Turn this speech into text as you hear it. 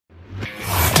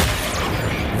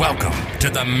Welcome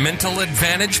to the Mental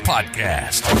Advantage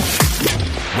Podcast.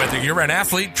 Whether you're an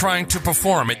athlete trying to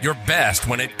perform at your best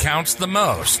when it counts the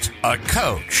most, a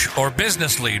coach or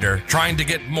business leader trying to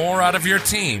get more out of your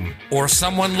team, or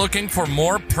someone looking for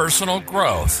more personal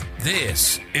growth,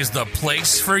 this is the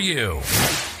place for you.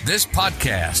 This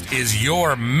podcast is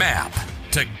your map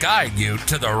to guide you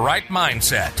to the right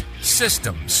mindset,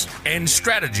 systems, and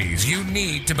strategies you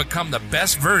need to become the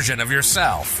best version of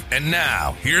yourself. And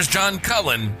now, here's John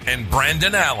Cullen and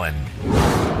Brandon Allen.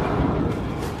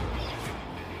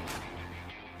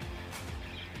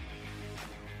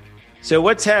 So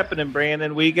what's happening,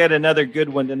 Brandon? We got another good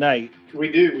one tonight. We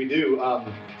do.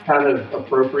 Kind of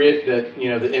appropriate that,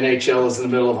 the NHL is in the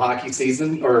middle of hockey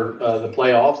season or the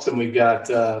playoffs, and we've got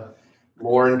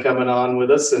Lauren coming on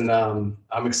with us, and I'm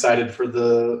excited for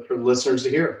the listeners to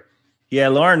hear. Yeah,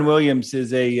 Lauren Williams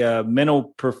is a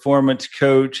mental performance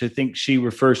coach. I think she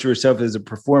refers to herself as a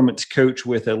performance coach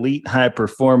with Elite High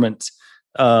Performance,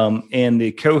 and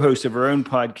the co-host of her own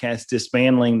podcast,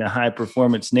 Dismantling the High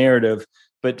Performance Narrative.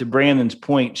 But to Brandon's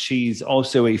point, she's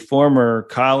also a former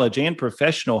college and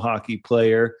professional hockey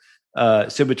player.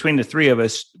 So between the three of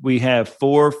us, we have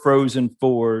 4 Frozen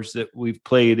Fours that we've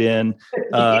played in.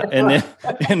 And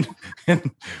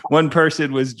one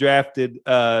person was drafted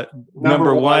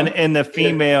number one in the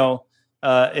female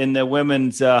in the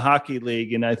women's hockey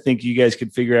league. And I think you guys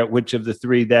could figure out which of the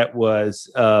 3 that was.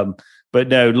 But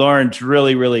no, Lauren's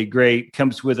really, really great.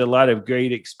 Comes with a lot of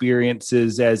great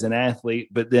experiences as an athlete,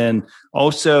 but then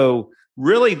also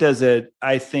really does it.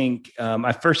 I think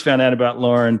I first found out about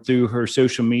Lauren through her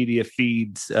social media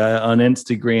feeds on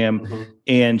Instagram,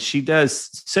 and she does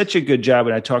such a good job.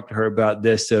 And I talked to her about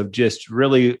this of just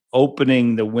really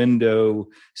opening the window,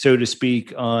 so to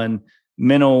speak, on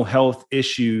mental health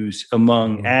issues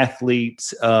among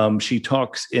athletes. She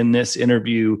talks in this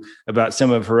interview about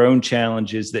some of her own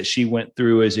challenges that she went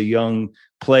through as a young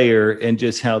player and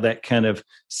just how that kind of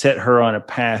set her on a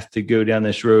path to go down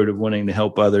this road of wanting to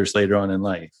help others later on in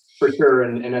life. For sure.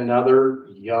 And another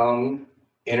young,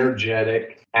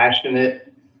 energetic,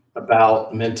 passionate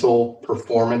about mental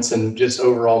performance and just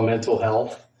overall mental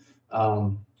health.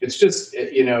 It's just,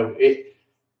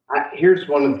 here's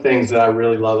one of the things that I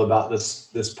really love about this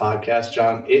podcast,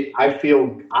 John. I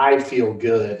feel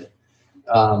good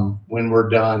when we're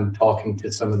done talking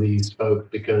to some of these folks,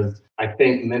 because I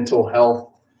think mental health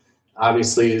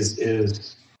obviously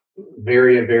is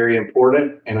very, very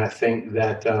important. And I think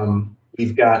that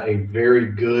we've got a very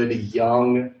good,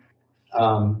 young,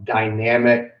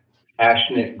 dynamic,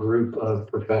 passionate group of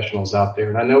professionals out there.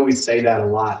 And I know we say that a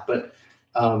lot, but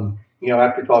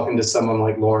after talking to someone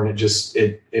like Lauren,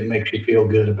 it makes you feel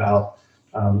good about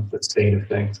the state of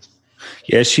things.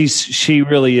 Yeah, she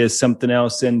really is something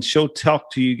else, and she'll talk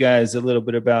to you guys a little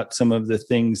bit about some of the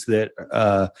things that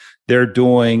they're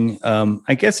doing.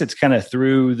 I guess it's kind of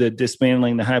through the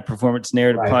Dismantling the High Performance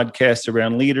Narrative podcast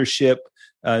around leadership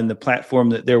and the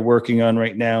platform that they're working on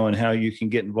right now, and how you can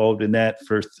get involved in that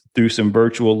through some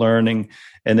virtual learning.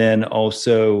 And then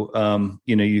also,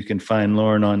 you can find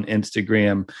Lauren on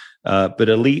Instagram. But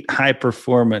Elite High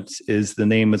Performance is the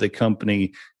name of the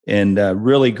company, and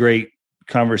really great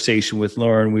conversation with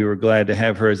Lauren. We were glad to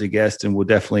have her as a guest, and we'll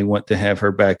definitely want to have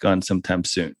her back on sometime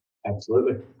soon.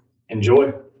 Absolutely.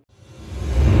 Enjoy.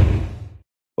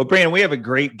 Well, Brandon, we have a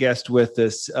great guest with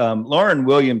us. Lauren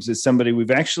Williams is somebody we've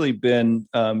actually been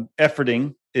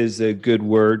efforting, is a good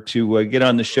word, to get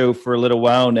on the show for a little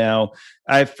while now.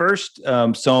 I first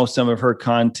saw some of her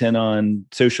content on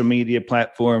social media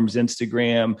platforms,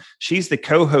 Instagram. She's the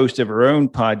co-host of her own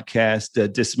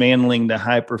podcast, Dismantling the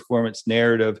High Performance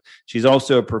Narrative. She's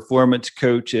also a performance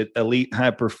coach at Elite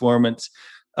High Performance.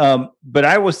 But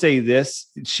I will say this,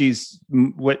 she's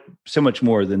so much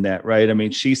more than that, right? I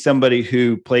mean, she's somebody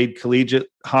who played collegiate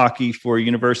hockey for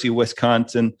University of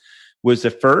Wisconsin, was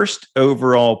the first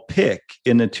overall pick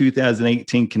in the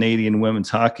 2018 Canadian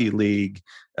Women's Hockey League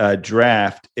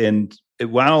draft. And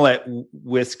while at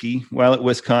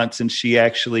Wisconsin, she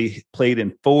actually played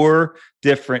in 4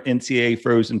 different NCAA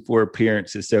Frozen Four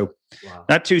appearances. So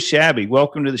Not too shabby.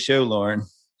 Welcome to the show, Lauren.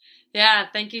 Yeah,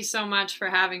 thank you so much for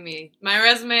having me. My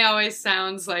resume always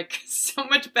sounds like so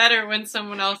much better when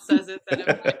someone else says it than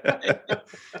it.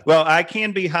 Well, I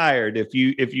can be hired if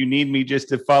you need me just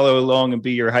to follow along and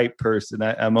be your hype person.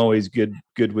 I'm always good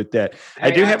with that.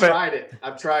 Hey,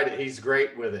 I've tried it. He's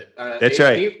great with it. That's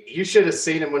right. You should have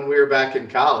seen him when we were back in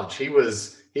college. He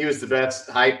was the best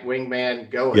hype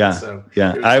wingman going. Yeah, so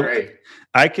yeah. it was great.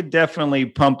 I could definitely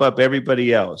pump up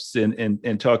everybody else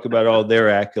and talk about all their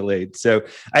accolades. So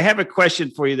I have a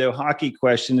question for you, though. Hockey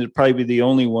question. It'd probably be the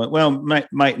only one. Well,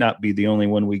 might not be the only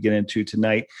one we get into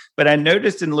tonight. But I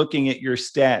noticed in looking at your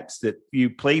stats that you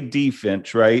played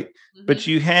defense, right? Mm-hmm. But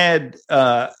you had,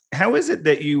 how is it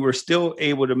that you were still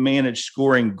able to manage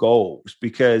scoring goals?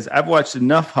 Because I've watched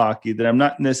enough hockey that I'm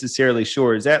not necessarily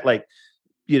sure. Is that like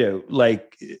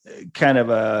kind of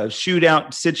a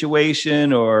shootout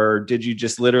situation, or did you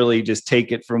just literally just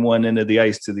take it from one end of the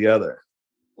ice to the other?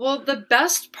 Well, the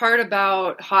best part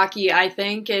about hockey, I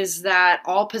think, is that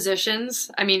all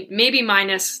positions, I mean, maybe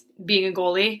minus being a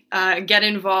goalie, get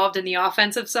involved in the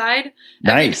offensive side.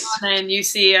 Nice. And you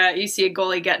see a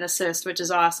goalie get an assist, which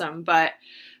is awesome. But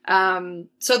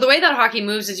so the way that hockey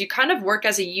moves is you kind of work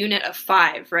as a unit of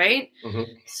 5, right? Mm-hmm.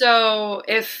 So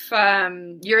if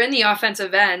you're in the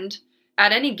offensive end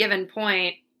at any given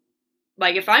point,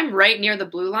 like if I'm right near the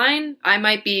blue line, I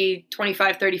might be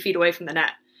 25, 30 feet away from the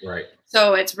net. Right.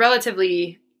 So it's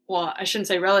relatively, well, I shouldn't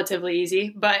say relatively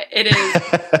easy, but it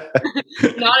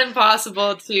is not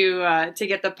impossible to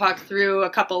get the puck through a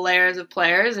couple layers of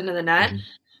players into the net. Mm-hmm.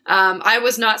 I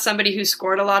was not somebody who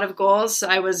scored a lot of goals.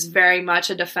 I was very much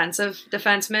a defensive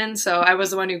defenseman. So I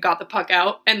was the one who got the puck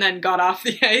out and then got off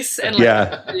the ice and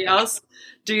let everybody else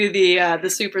do the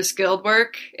super skilled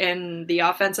work in the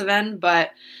offensive end.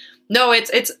 But no,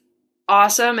 it's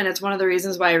awesome. And it's one of the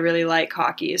reasons why I really like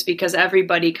hockey is because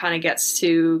everybody kind of gets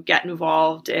to get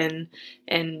involved in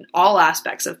all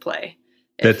aspects of play.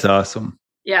 That's awesome.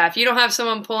 Yeah, if you don't have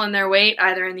someone pulling their weight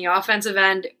either in the offensive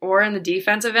end or in the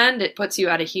defensive end, it puts you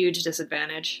at a huge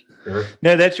disadvantage. Sure.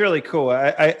 No, that's really cool.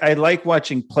 I like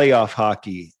watching playoff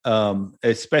hockey,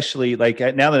 especially like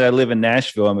now that I live in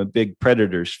Nashville, I'm a big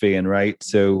Predators fan, right?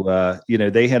 So,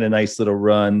 they had a nice little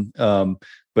run,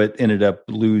 but ended up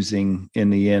losing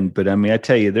in the end. But I mean, I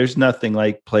tell you, there's nothing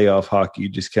like playoff hockey. You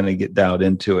just kind of get dialed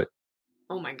into it.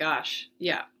 Oh my gosh.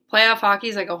 Yeah. Playoff hockey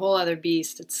is like a whole other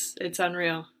beast. It's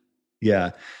unreal.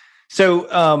 Yeah.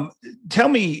 So tell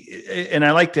me, and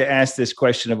I like to ask this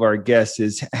question of our guests,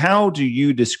 is how do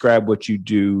you describe what you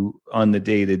do on the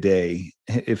day to day?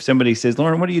 If somebody says,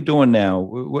 Lauren, what are you doing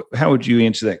now? How would you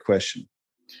answer that question?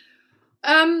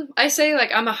 I say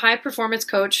I'm a high performance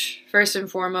coach first and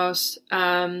foremost.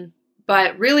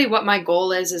 But really what my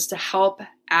goal is to help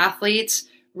athletes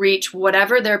reach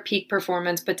whatever their peak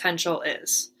performance potential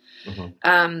is.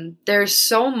 Mm-hmm. There's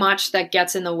so much that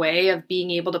gets in the way of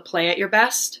being able to play at your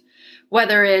best,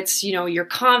 whether it's, your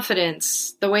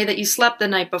confidence, the way that you slept the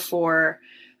night before.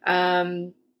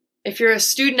 If you're a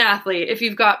student athlete, if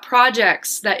you've got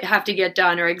projects that have to get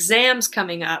done or exams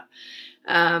coming up,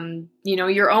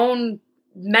 your own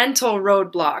mental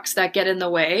roadblocks that get in the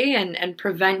way and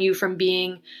prevent you from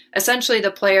being essentially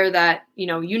the player that,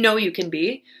 you can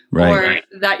be, right,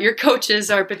 or that your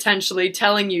coaches are potentially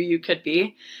telling you could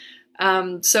be.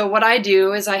 So what I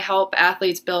do is I help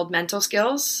athletes build mental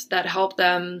skills that help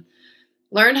them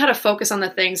learn how to focus on the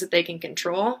things that they can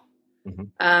control,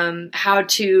 mm-hmm. How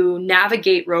to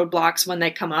navigate roadblocks when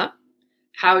they come up,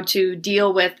 how to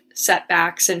deal with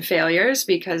setbacks and failures,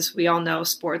 because we all know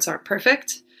sports aren't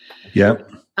perfect. Yep.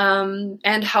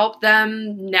 And help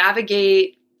them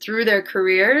navigate through their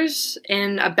careers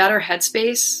in a better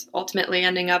headspace, ultimately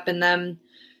ending up in them,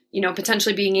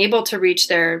 potentially being able to reach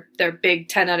their big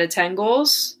 10 out of 10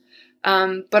 goals,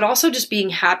 but also just being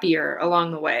happier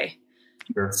along the way.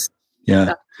 Sure. Yeah.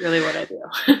 That's really what I do.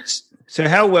 So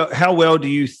how well do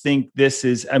you think this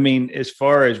is? I mean, as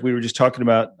far as we were just talking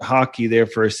about hockey there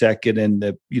for a second and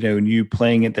and you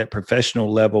playing at that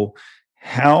professional level,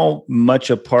 how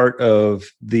much a part of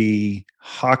the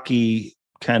hockey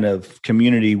kind of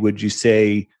community would you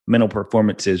say mental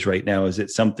performance is right now? Is it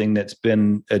something that's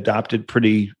been adopted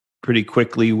pretty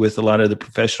quickly with a lot of the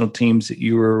professional teams that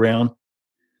you were around?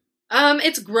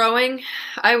 It's growing.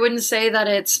 I wouldn't say that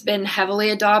it's been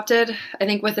heavily adopted. I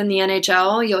think within the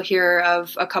NHL, you'll hear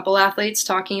of a couple athletes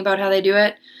talking about how they do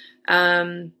it.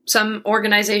 Some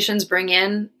organizations bring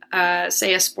in,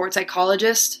 say, a sports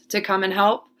psychologist to come and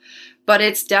help, but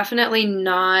it's definitely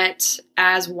not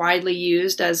as widely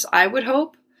used as I would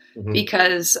hope, mm-hmm.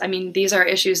 because, these are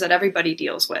issues that everybody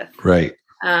deals with. Right.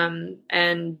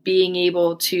 And being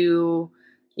able to,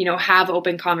 have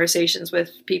open conversations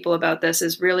with people about this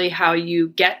is really how you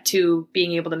get to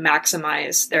being able to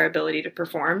maximize their ability to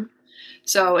perform.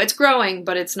 So it's growing,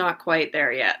 but it's not quite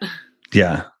there yet.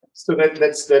 Yeah. So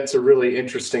that's a really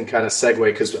interesting kind of segue,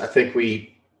 because I think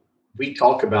we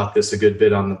talk about this a good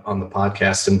bit on the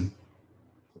podcast, and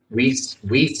we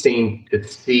seem to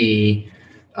see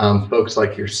folks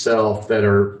like yourself that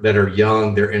are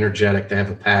young, they're energetic, they have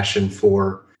a passion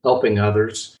for helping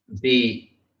others. The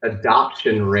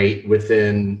adoption rate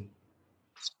within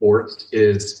sports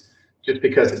is just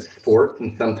because it's sports,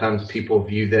 and sometimes people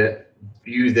view that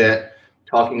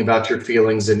talking about your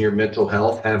feelings and your mental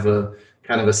health have a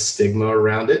kind of a stigma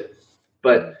around it.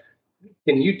 But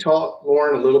can you talk,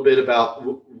 Lauren, a little bit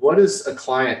about what is a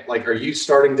client like? Are you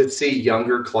starting to see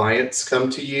younger clients come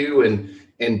to you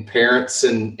and parents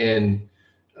and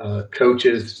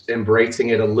coaches embracing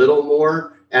it a little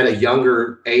more at a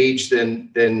younger age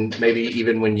than maybe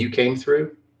even when you came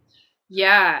through?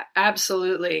 Yeah,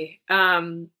 absolutely.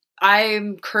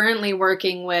 I'm currently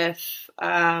working with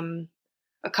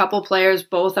a couple players,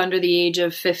 both under the age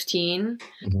of 15,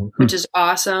 which is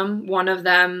awesome. One of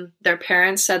them, their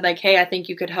parents said like, hey, I think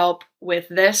you could help with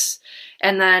this.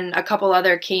 And then a couple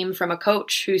other came from a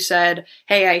coach who said,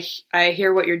 hey, I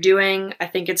hear what you're doing. I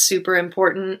think it's super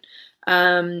important.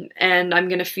 And I'm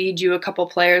going to feed you a couple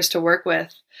players to work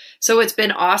with. So it's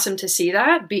been awesome to see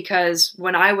that, because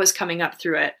when I was coming up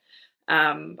through it,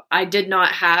 I did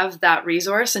not have that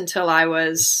resource until I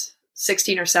was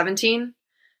 16 or 17.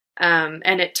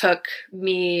 And it took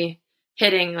me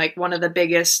hitting like one of the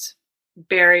biggest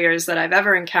barriers that I've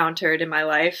ever encountered in my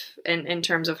life in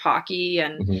terms of hockey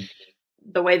and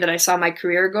the way that I saw my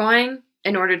career going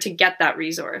in order to get that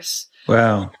resource.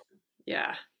 Wow.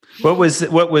 Yeah. What was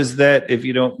that, if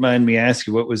you don't mind me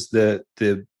asking, what was the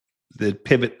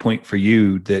pivot point for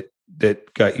you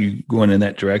that got you going in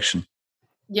that direction?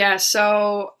 Yeah.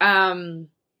 So,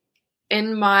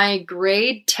 in my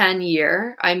grade 10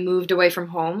 year, I moved away from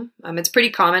home. It's pretty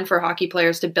common for hockey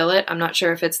players to billet. I'm not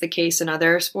sure if it's the case in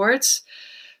other sports,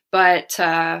 but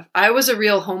I was a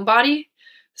real homebody.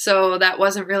 So that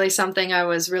wasn't really something I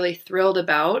was really thrilled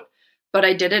about, but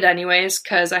I did it anyways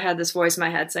because I had this voice in my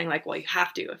head saying like, well, you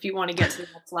have to, if you want to get to the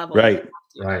next level. Right.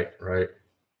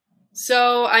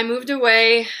 So I moved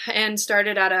away and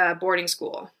started at a boarding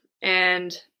school,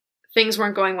 and things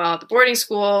weren't going well at the boarding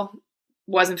school.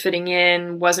 Wasn't fitting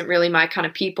in, wasn't really my kind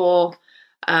of people.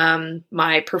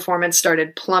 My performance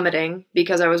started plummeting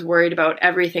because I was worried about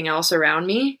everything else around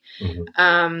me.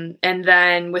 And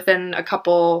then within a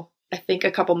couple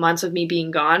months of me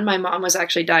being gone, my mom was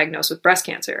actually diagnosed with breast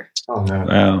cancer. Oh, no.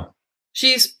 Wow.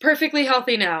 She's perfectly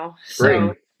healthy now. So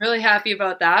Great. Really happy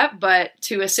about that. But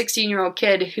to a 16-year-old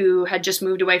kid who had just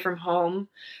moved away from home,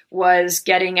 was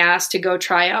getting asked to go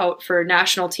try out for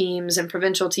national teams and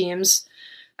provincial teams,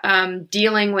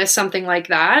 dealing with something like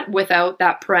that without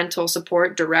that parental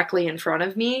support directly in front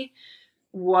of me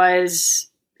was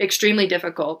extremely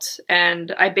difficult.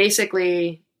 And I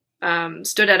basically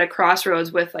stood at a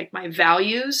crossroads with like my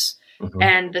values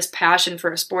and this passion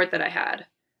for a sport that I had.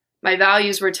 My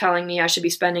values were telling me I should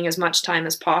be spending as much time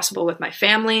as possible with my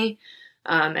family,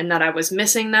 and that I was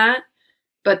missing that.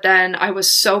 But then I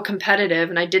was so competitive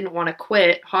and I didn't want to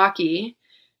quit hockey,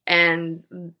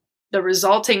 and the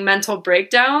resulting mental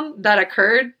breakdown that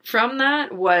occurred from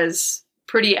that was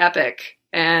pretty epic.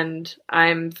 And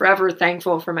I'm forever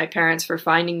thankful for my parents for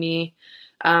finding me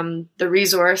the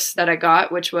resource that I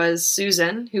got, which was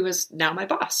Susan, who is now my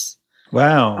boss.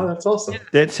 Wow. Oh, that's awesome.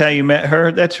 That's how you met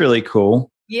her? That's really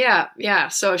cool. Yeah.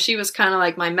 So she was kind of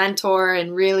like my mentor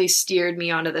and really steered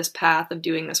me onto this path of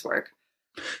doing this work.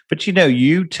 But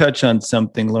you touch on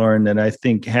something, Lauren, that I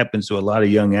think happens to a lot of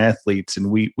young athletes. And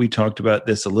we talked about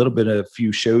this a little bit a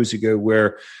few shows ago,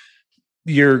 where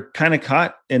you're kind of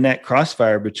caught in that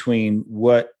crossfire between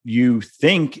what you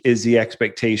think is the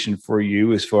expectation for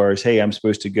you as far as, hey, I'm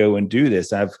supposed to go and do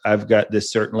this. I've got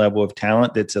this certain level of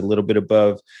talent that's a little bit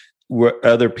above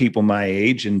other people my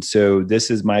age. And so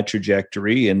this is my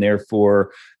trajectory. And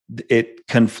therefore it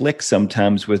conflicts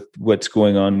sometimes with what's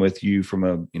going on with you from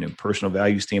a personal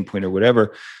value standpoint or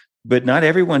whatever. But not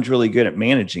everyone's really good at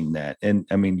managing that. And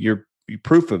I mean, you're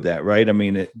proof of that, right? I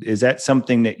mean, is that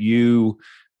something that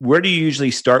where do you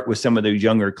usually start with some of those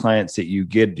younger clients that you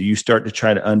get? Do you start to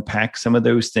try to unpack some of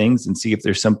those things and see if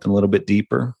there's something a little bit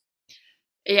deeper?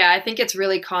 Yeah, I think it's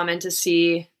really common to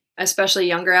see, especially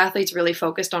younger athletes, really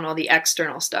focused on all the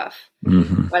external stuff,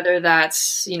 whether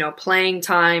that's, playing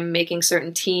time, making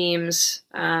certain teams,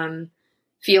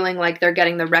 feeling like they're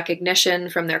getting the recognition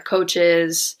from their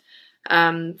coaches.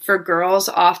 For girls,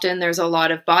 often there's a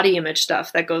lot of body image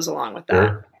stuff that goes along with that.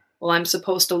 Sure. Well, I'm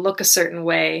supposed to look a certain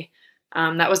way.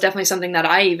 That was definitely something that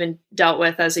I even dealt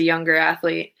with as a younger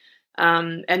athlete,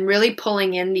 and really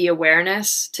pulling in the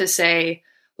awareness to say,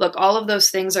 look, all of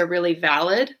those things are really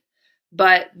valid,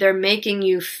 but they're making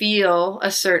you feel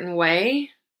a certain way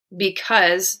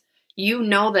because you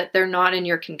know that they're not in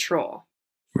your control.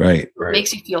 Right. It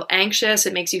makes you feel anxious.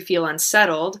 It makes you feel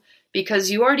unsettled because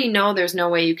you already know there's no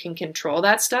way you can control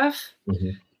that stuff.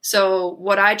 So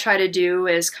what I try to do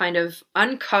is kind of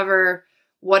uncover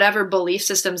whatever belief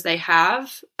systems they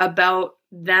have about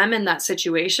them in that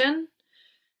situation,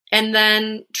 and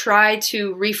then try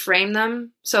to reframe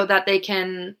them so that they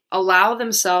can allow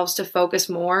themselves to focus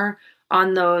more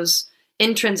on those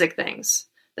intrinsic things,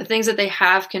 the things that they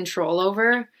have control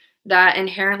over that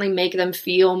inherently make them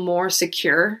feel more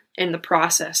secure in the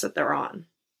process that they're on.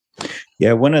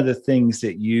 Yeah, one of the things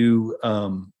that you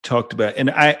talked about, and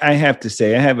I have to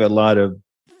say, I have a lot of,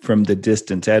 from the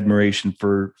distance, admiration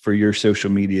for your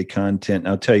social media content. And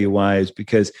I'll tell you why, is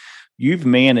because you've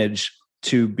managed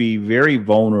to be very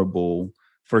vulnerable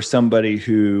for somebody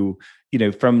who, you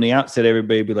know, from the outset,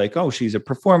 everybody would be like, oh, she's a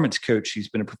performance coach. She's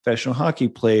been a professional hockey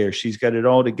player. She's got it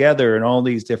all together and all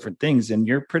these different things. And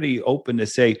you're pretty open to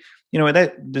say, you know,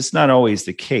 that's not always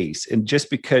the case. And just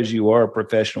because you are a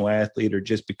professional athlete, or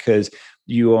just because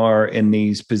you are in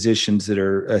these positions that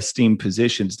are esteemed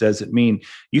positions, doesn't mean.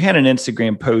 You had an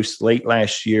Instagram post late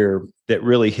last year that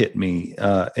really hit me.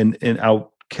 And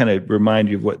I'll kind of remind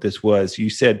you of what this was. You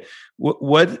said,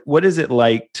 what is it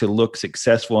like to look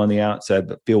successful on the outside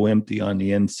but feel empty on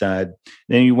the inside? And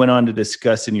then you went on to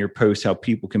discuss in your post how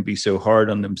people can be so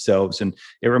hard on themselves. And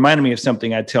it reminded me of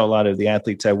something I tell a lot of the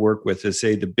athletes I work with, is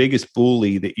say the biggest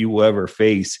bully that you will ever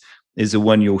face is the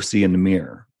one you'll see in the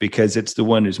mirror, because it's the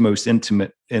one who's most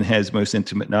intimate and has most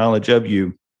intimate knowledge of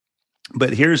you.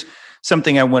 But here's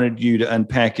something I wanted you to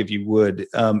unpack, if you would.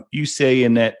 You say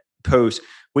in that post,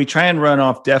 we try and run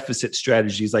off deficit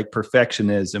strategies like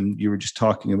perfectionism. You were just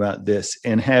talking about this,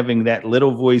 and having that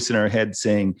little voice in our head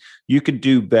saying, you could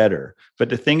do better. But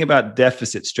the thing about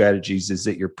deficit strategies is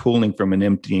that you're pulling from an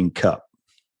emptying cup.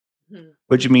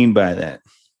 What do you mean by that?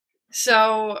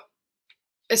 So,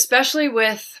 especially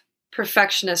with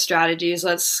perfectionist strategies,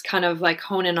 let's kind of like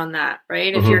hone in on that,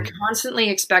 right? If you're constantly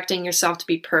expecting yourself to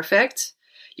be perfect,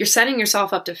 you're setting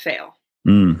yourself up to fail.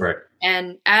 Right.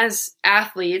 And as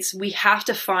athletes, we have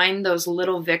to find those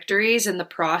little victories in the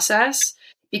process,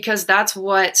 because that's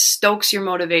what stokes your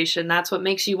motivation. That's what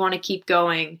makes you want to keep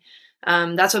going.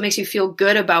 That's what makes you feel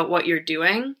good about what you're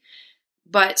doing.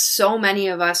 But so many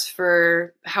of us,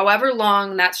 for however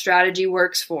long that strategy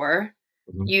works for,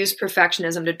 use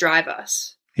perfectionism to drive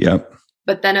us. Yep.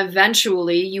 But then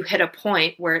eventually you hit a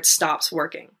point where it stops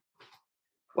working.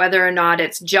 Whether or not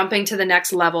it's jumping to the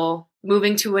next level,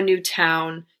 moving to a new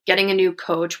town, getting a new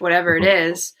coach, whatever it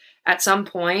is, at some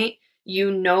point,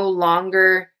 you no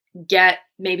longer get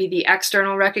maybe the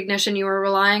external recognition you were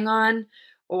relying on,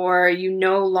 or you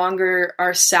no longer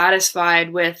are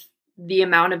satisfied with the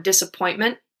amount of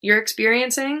disappointment you're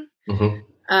experiencing.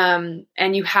 And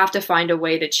you have to find a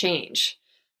way to change.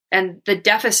 And the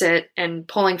deficit and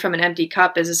pulling from an empty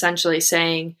cup is essentially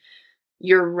saying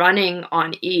you're running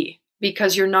on E,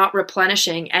 because you're not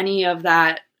replenishing any of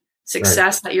that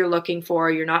success that you're looking for.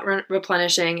 You're not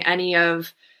replenishing any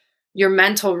of your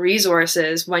mental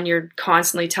resources when you're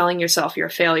constantly telling yourself you're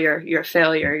a failure, you're a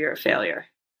failure, you're a failure.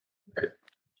 Right.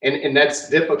 And that's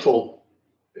difficult.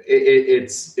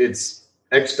 It's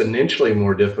exponentially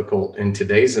more difficult in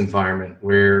today's environment,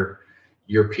 where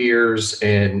your peers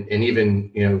and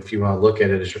even, you know, if you want to look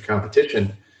at it as your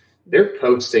competition, they're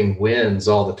posting wins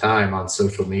all the time on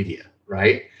social media,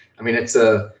 right? I mean,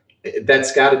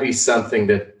 that's got to be something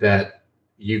that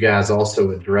you guys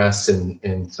also address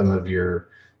in some of your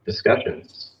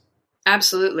discussions.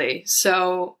 Absolutely.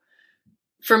 So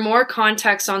for more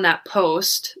context on that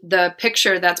post, the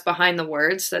picture that's behind the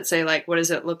words that say, like, what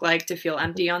does it look like to feel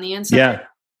empty on the inside? Yeah.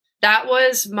 That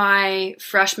was my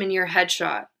freshman year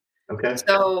headshot. Okay.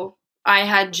 So I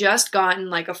had just gotten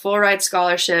like a full ride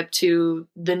scholarship to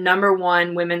the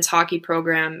 #1 women's hockey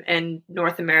program in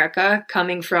North America,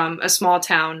 coming from a small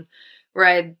town where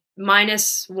I,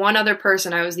 minus one other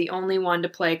person, I was the only one to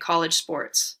play college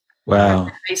sports.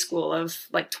 Wow. High school of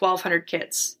like 1,200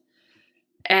 kids.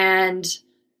 And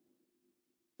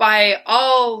by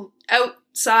all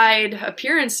outside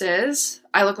appearances,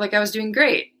 I looked like I was doing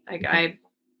great. Like I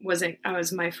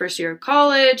was my first year of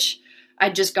college.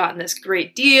 I'd just gotten this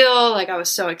great deal. Like I was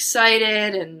so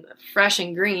excited and fresh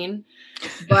and green.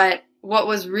 But what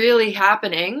was really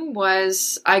happening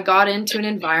was I got into an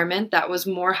environment that was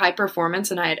more high performance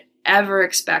than I had ever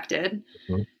expected.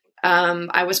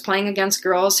 I was playing against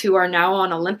girls who are now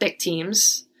on Olympic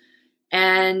teams,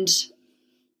 and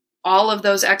all of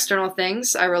those external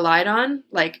things I relied on,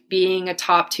 like being a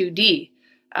top 2D,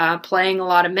 playing a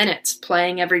lot of minutes,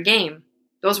 playing every game,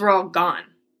 those were all gone.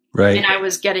 Right. And I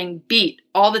was getting beat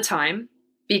all the time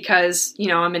because, you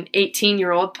know, I'm an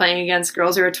 18-year-old playing against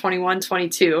girls who are 21,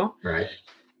 22. Right.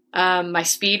 My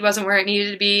speed wasn't where it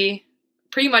needed to be.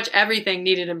 Pretty much everything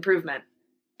needed improvement.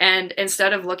 And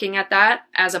instead of looking at that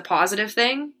as a positive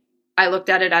thing, I looked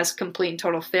at it as complete and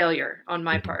total failure on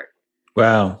my part.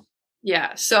 Wow.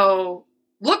 Yeah. So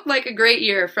looked like a great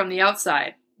year from the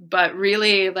outside, but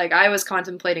really, like, I was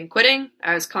contemplating quitting.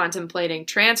 I was contemplating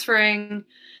transferring.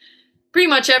 Pretty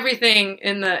much everything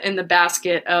in the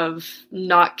basket of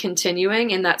not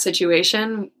continuing in that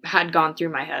situation had gone through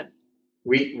my head.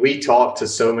 We talked to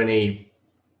so many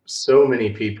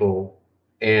people,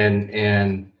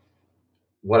 and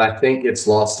what I think gets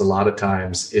lost a lot of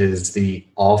times is the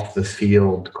off the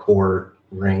field court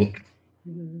rank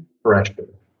pressure.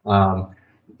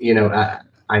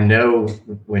 I know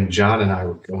when John and I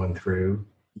were going through,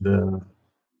 the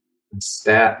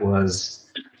stat was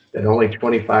that only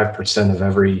 25% of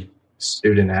every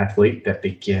student athlete that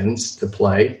begins to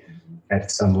play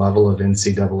at some level of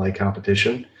NCAA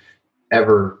competition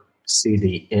ever see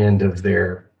the end of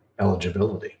their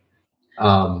eligibility.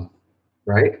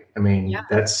 Right? I mean,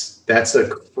 that's a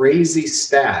crazy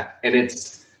stat. And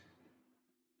it's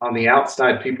on the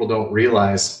outside, people don't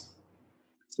realize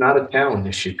it's not a talent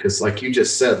issue. Because like you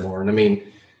just said, Lauren, I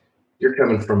mean, you're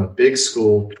coming from a big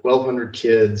school, 1,200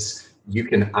 kids. You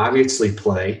can obviously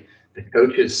play. The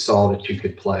coaches saw that you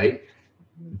could play.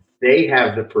 They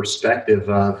have the perspective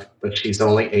of, but she's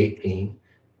only 18.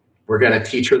 We're going to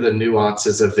teach her the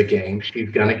nuances of the game. She's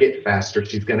going to get faster.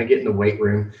 She's going to get in the weight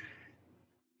room.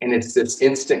 And it's this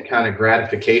instant kind of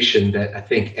gratification that I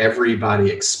think everybody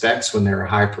expects when they're a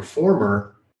high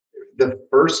performer. The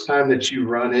first time that you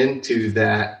run into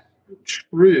that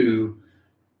true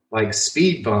like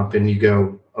speed bump and you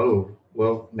go, oh,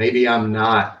 well, maybe I'm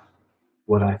not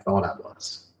what I thought I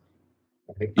was.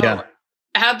 Right? Yeah. Oh,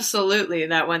 absolutely.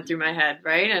 That went through my head.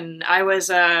 Right. And I was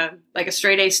like a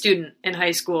straight A student in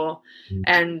high school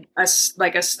and a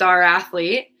star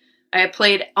athlete. I had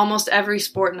played almost every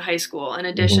sport in high school in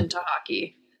addition to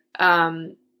hockey.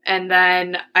 And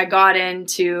then I got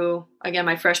into, again,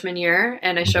 my freshman year,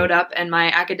 and I showed up and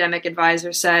my academic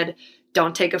advisor said,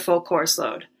 don't take a full course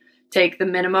load. Take the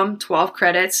minimum 12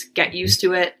 credits, get used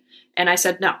to it. And I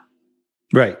said, no.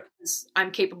 Right.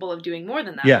 I'm capable of doing more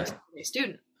than that. Yeah. As a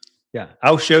student. Yeah.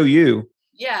 I'll show you.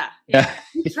 Yeah.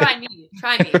 Try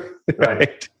me.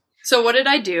 Right. So what did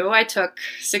I do? I took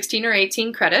 16 or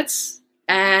 18 credits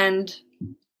and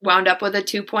wound up with a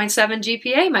 2.7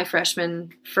 GPA my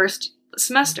freshman first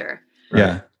semester.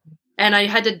 Yeah. And I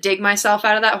had to dig myself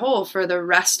out of that hole for the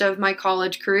rest of my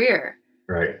college career.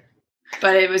 Right.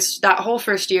 But it was that whole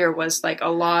first year was like a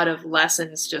lot of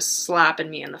lessons just slapping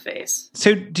me in the face.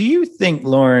 So do you think,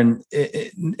 Lauren,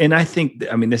 and I think,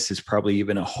 I mean, this is probably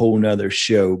even a whole nother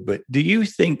show, but do you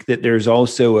think that there's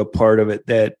also a part of it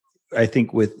that I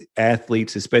think with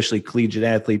athletes, especially collegiate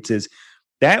athletes, is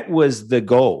that was the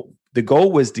goal. The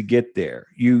goal was to get there.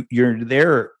 You're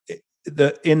there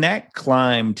in that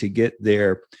climb to get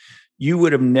there. You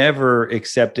would have never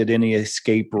accepted any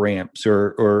escape ramps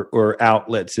or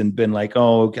outlets and been like,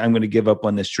 oh, I'm going to give up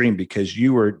on this dream, because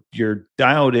you're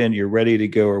dialed in, you're ready to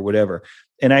go or whatever.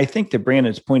 And I think to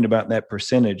Brandon's point about that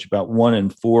percentage, about 1 in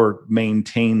 4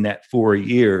 maintain that 4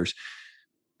 years.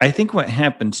 I think what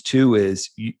happens too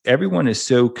is everyone is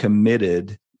so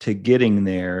committed to getting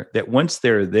there that once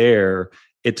they're there,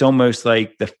 it's almost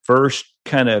like the first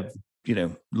kind of,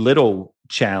 little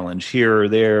challenge here or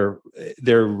there,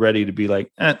 they're ready to be like,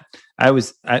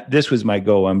 this was my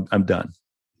goal. I'm done.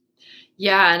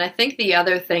 Yeah. And I think the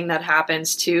other thing that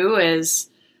happens too is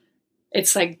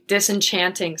it's like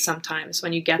disenchanting sometimes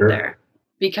when you get there,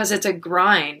 because it's a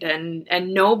grind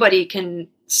and nobody can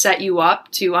set you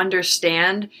up to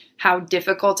understand how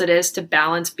difficult it is to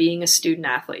balance being a student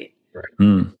athlete.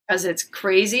 Right. Because it's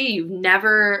crazy. You've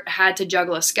never had to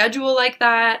juggle a schedule like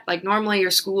that. Like normally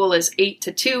your school is 8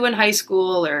 to 2 in high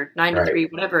school or 9 to 3,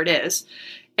 whatever it is.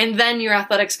 And then your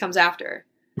athletics comes after.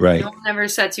 Right. No one ever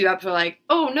sets you up for like,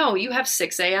 oh no, you have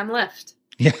 6 a.m. lift.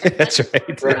 Yeah, that's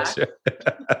right. That's right.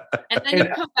 And then you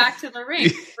come back to the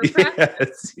rink for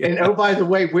practice. And oh, by the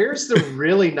way, where's the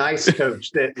really nice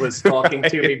coach that was talking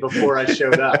to me before I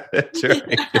showed up? That's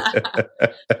right.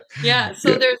 Yeah.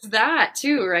 So there's that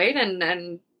too, right?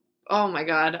 And oh my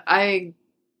God, I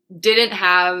didn't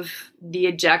have the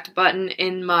eject button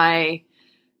in my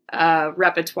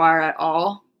repertoire at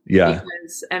all. Yeah.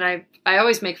 And I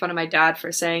always make fun of my dad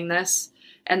for saying this.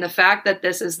 And the fact that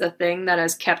this is the thing that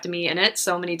has kept me in it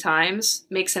so many times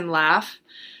makes him laugh.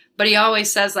 But he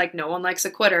always says, like, no one likes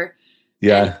a quitter.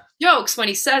 Yeah. And he jokes when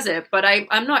he says it, but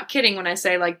I'm not kidding when I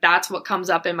say, like, that's what comes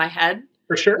up in my head.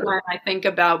 For sure. When I think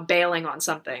about bailing on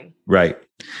something. Right.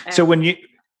 And So when you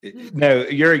No,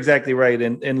 you're exactly right.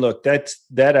 And look,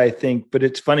 that I think, but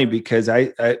it's funny because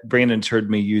Brandon's heard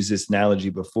me use this analogy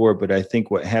before, but I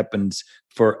think what happens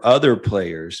for other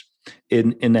players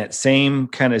in that same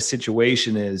kind of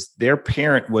situation is their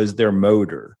parent was their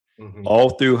motor. Mm-hmm.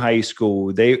 All through high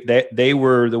school. They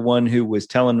were the one who was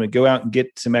telling them to go out and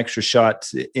get some extra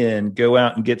shots in, go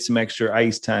out and get some extra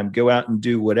ice time, go out and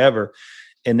do whatever.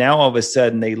 And now all of a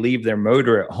sudden they leave their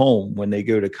motor at home when they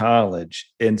go to college.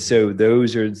 And so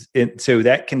so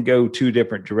that can go two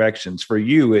different directions. For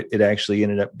you, it actually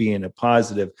ended up being a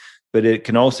positive, but it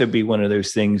can also be one of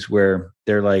those things where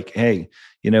they're like, hey,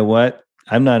 you know what?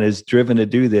 I'm not as driven to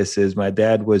do this as my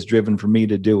dad was driven for me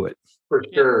to do it. For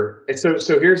sure. And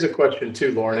so here's a question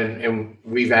too, Lauren, and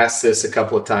we've asked this a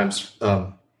couple of times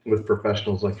with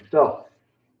professionals like yourself.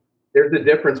 There's a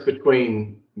difference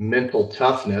between mental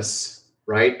toughness,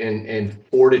 right, and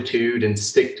fortitude and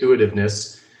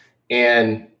stick-to-itiveness,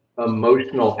 and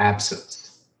emotional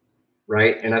absence,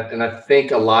 right? And I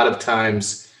think a lot of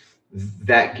times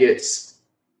that gets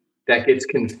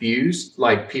confused.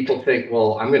 Like people think,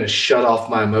 well, I'm going to shut off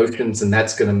my emotions, and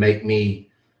that's going to make me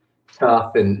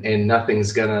tough, and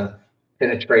nothing's going to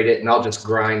penetrate it, and I'll just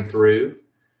grind through.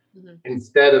 Mm-hmm.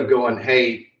 Instead of going,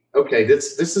 hey, okay,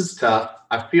 this is tough.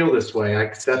 I feel this way. I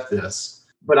accept this.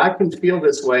 But I can feel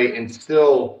this way and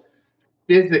still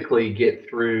physically get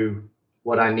through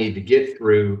what I need to get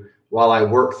through while I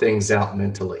work things out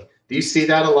mentally. Do you see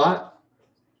that a lot?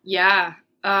 Yeah.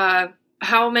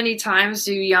 How many times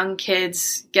do young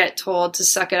kids get told to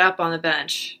suck it up on the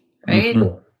bench, right?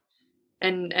 Mm-hmm.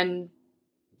 And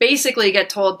basically get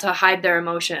told to hide their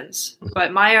emotions. Mm-hmm.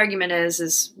 But my argument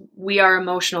is we are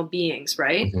emotional beings,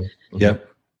 right? Mm-hmm. Yep.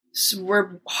 So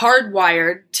we're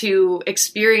hardwired to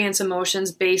experience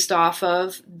emotions based off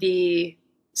of the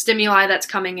stimuli that's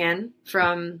coming in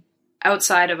from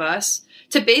outside of us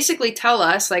to basically tell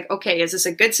us, like, okay, is this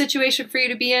a good situation for you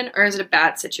to be in, or is it a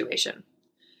bad situation?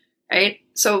 Right?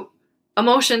 So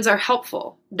emotions are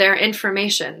helpful. They're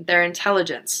information. They're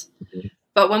intelligence. Mm-hmm.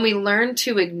 But when we learn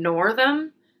to ignore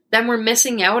them, then we're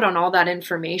missing out on all that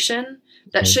information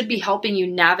that should be helping you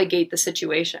navigate the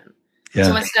situation. Yeah.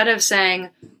 So instead of saying,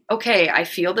 okay, I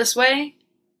feel this way,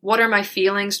 what are my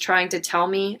feelings trying to tell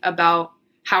me about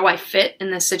how I fit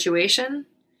in this situation,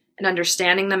 and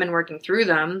understanding them and working through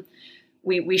them,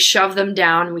 we shove them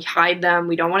down, we hide them,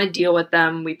 we don't want to deal with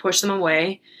them, we push them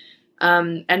away.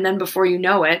 And then before you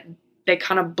know it, they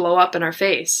kind of blow up in our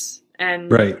face.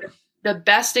 And right. The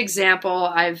best example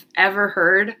I've ever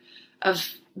heard of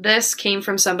this came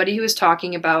from somebody who was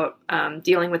talking about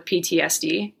dealing with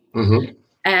PTSD. Mm-hmm.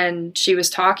 And she was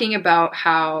talking about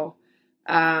how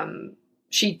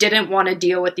she didn't want to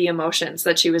deal with the emotions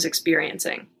that she was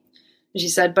experiencing. And she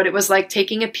said, but it was like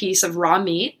taking a piece of raw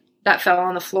meat that fell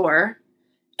on the floor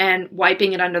and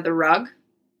wiping it under the rug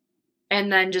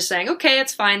and then just saying, okay,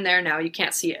 it's fine there now. You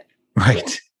can't see it.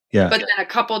 Right. Yeah. But then a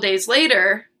couple days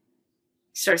later,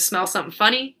 you start to smell something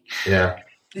funny. Yeah.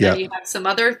 And then you have some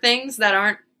other things that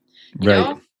aren't, you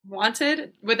know,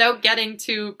 wanted, without getting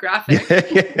too graphic.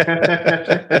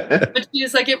 But she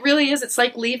was like, it really is. It's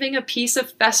like leaving a piece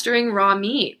of festering raw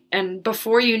meat. And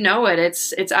before you know it,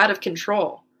 it's out of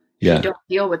control. Yeah. You don't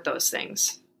deal with those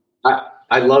things.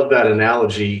 I love that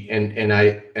analogy. And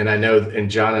I know, and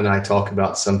John and I talk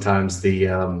about sometimes the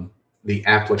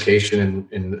application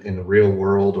in the real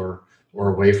world or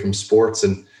away from sports.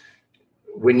 And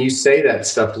when you say that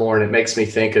stuff, Lauren, it makes me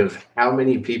think of how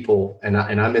many people, and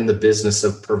I'm in the business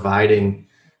of providing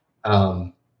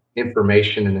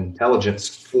information and intelligence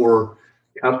for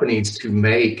companies to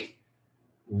make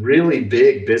really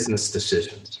big business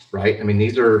decisions, right? I mean,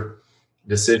 these are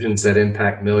decisions that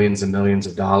impact millions and millions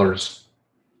of dollars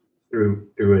through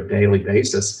a daily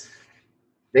basis.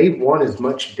 They want as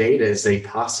much data as they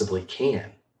possibly can,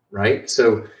 right?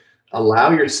 So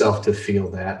allow yourself to feel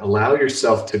that. Allow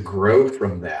yourself to grow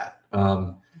from that.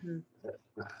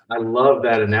 I love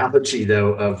that analogy,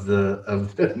 though, of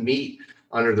the meat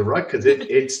under the rug, because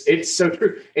it's so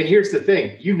true. And here's the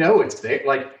thing: you know it's there,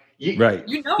 like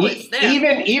it's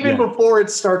there, even before it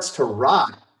starts to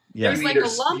rot. Yeah. There's like a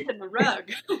lump in the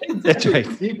rug. That's right.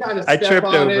 You kind of I tripped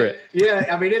over it. Yeah,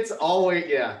 I mean, it's always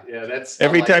that's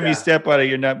every time you step on it,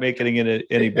 you're not making it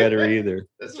any better either.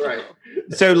 That's right.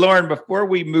 So, Lauren, before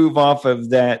we move off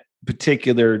of that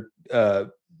particular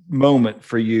moment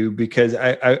for you, because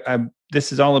I'm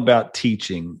this is all about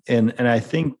teaching, and I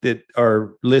think that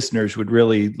our listeners would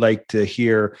really like to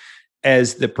hear,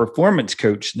 as the performance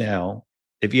coach now,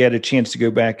 if you had a chance to go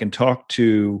back and talk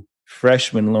to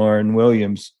freshman Lauren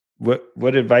Williams,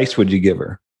 what advice would you give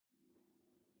her?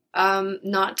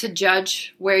 Not to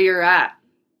judge where you're at.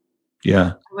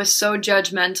 Yeah. I was so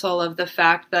judgmental of the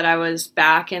fact that I was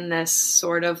back in this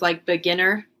sort of like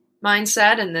beginner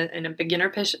mindset in a beginner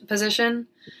position.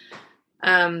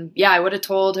 I would have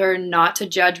told her not to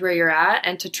judge where you're at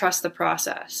and to trust the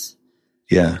process.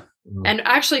 Yeah. And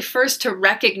actually first to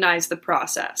recognize the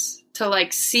process, to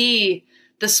like see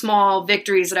the small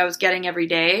victories that I was getting every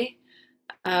day,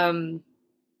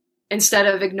 instead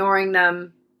of ignoring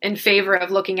them in favor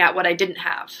of looking at what I didn't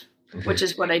have, which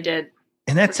is what I did.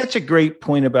 And that's such a great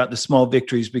point about the small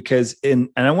victories, because and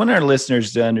I want our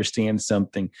listeners to understand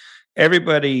something.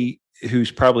 Everybody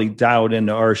who's probably dialed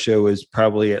into our show is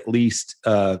probably at least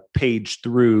paged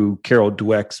through Carol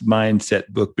Dweck's mindset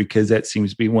book, because that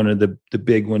seems to be one of the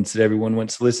big ones that everyone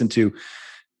wants to listen to.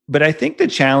 But I think the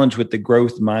challenge with the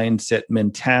growth mindset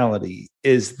mentality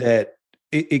is that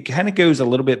it kind of goes a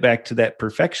little bit back to that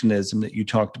perfectionism that you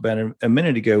talked about a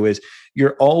minute ago, is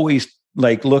you're always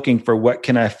like looking for what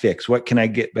can I fix? What can I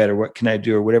get better? What can I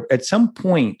do? Or whatever. At some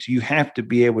point, you have to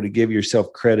be able to give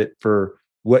yourself credit for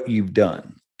what you've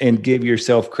done, and give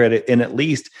yourself credit, and at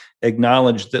least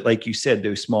acknowledge that, like you said,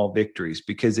 those small victories.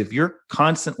 Because if you're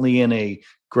constantly in a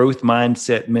growth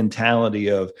mindset mentality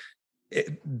of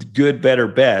good, better,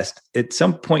 best, at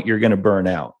some point you're going to burn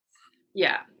out.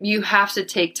 Yeah. You have to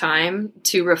take time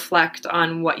to reflect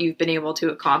on what you've been able to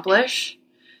accomplish,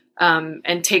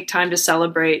 and take time to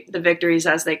celebrate the victories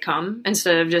as they come,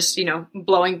 instead of just,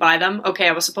 blowing by them. Okay,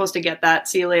 I was supposed to get that.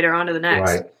 See you later, on to the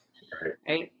next.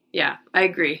 Right. Yeah, I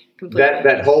agree completely.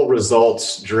 That whole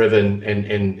results driven,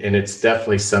 and it's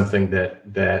definitely something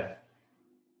that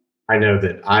I know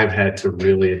that I've had to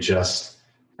really adjust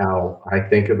how I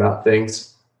think about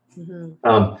things.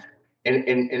 Mm-hmm.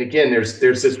 And again, there's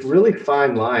this really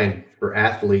fine line for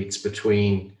athletes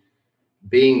between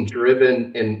being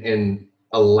driven and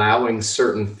allowing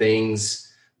certain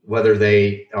things, whether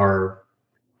they are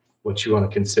what you want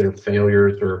to consider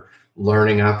failures or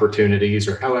learning opportunities,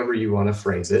 or however you want to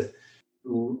phrase it,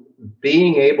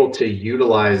 being able to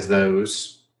utilize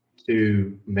those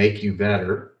to make you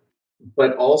better,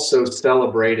 but also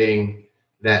celebrating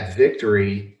that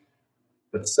victory,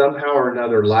 but somehow or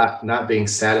another not being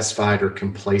satisfied or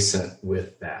complacent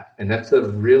with that. And that's a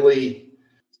really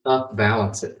tough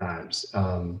balance at times.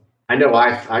 I know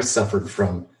I suffered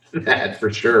from that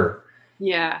for sure.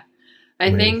 Yeah.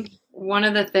 I think one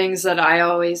of the things that I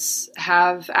always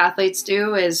have athletes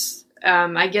do is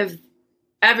I give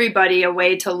everybody a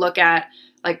way to look at,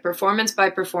 like, performance by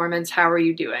performance. How are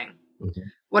you doing? Mm-hmm.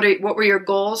 What were your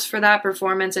goals for that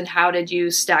performance, and how did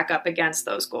you stack up against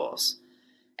those goals?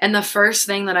 And the first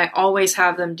thing that I always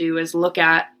have them do is look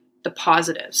at the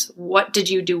positives. What did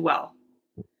you do well?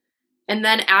 And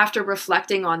then after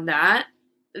reflecting on that,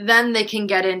 then they can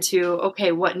get into,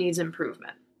 okay, what needs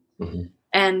improvement? Mm-hmm.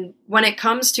 And when it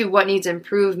comes to what needs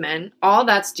improvement, all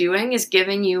that's doing is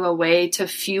giving you a way to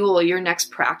fuel your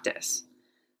next practice,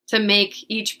 to make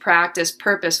each practice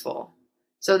purposeful,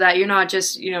 so that you're not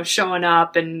just, showing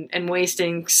up and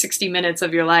wasting 60 minutes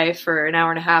of your life or an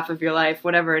hour and a half of your life,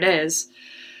 whatever it is,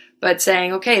 but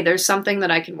saying, okay, there's something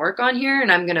that I can work on here,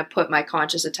 and I'm going to put my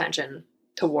conscious attention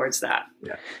towards that.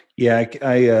 Yeah.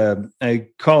 I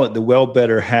call it the well,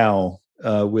 better, how.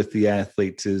 With the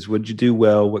athletes is, what did you do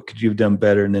well? What could you have done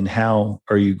better? And then how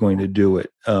are you going to do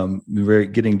it?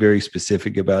 Getting very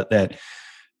specific about that.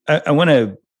 I want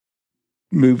to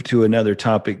move to another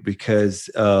topic, because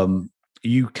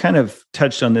you kind of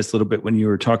touched on this a little bit when you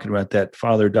were talking about that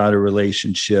father-daughter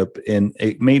relationship. And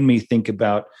it made me think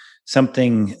about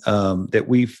something that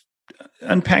we've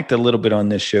unpacked a little bit on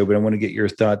this show, but I want to get your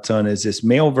thoughts on, is this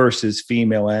male versus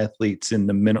female athletes in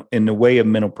the way of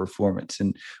mental performance.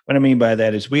 And what I mean by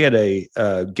that is, we had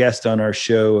a guest on our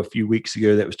show a few weeks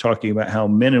ago that was talking about how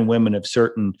men and women have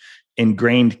certain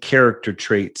ingrained character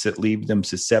traits that leave them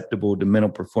susceptible to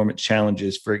mental performance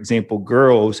challenges. For example,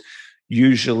 girls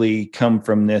usually come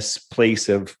from this place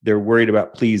of, they're worried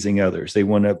about pleasing others. They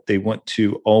want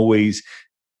to always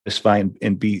satisfy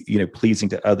and be, pleasing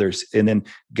to others. And then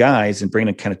guys, and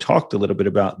Brandon kind of talked a little bit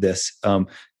about this,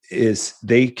 is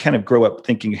they kind of grow up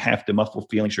thinking you have to muffle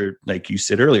feelings, or, like you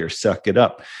said earlier, suck it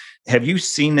up. Have you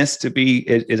seen this to be,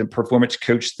 as a performance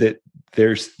coach, that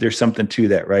there's something to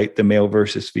that, right? The male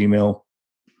versus female.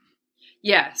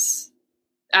 Yes,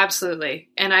 absolutely.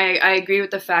 And I agree with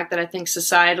the fact that I think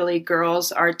societally,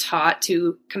 girls are taught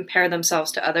to compare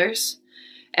themselves to others,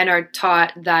 and are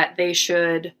taught that they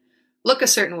should look a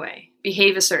certain way,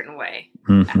 behave a certain way,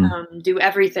 do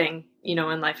everything,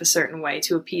 in life a certain way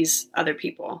to appease other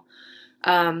people.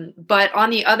 But on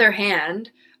the other hand,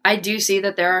 I do see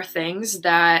that there are things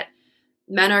that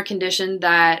men are conditioned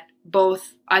that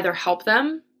both either help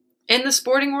them in the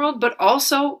sporting world, but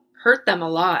also hurt them a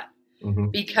lot.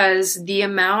 because the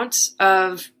amount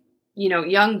of,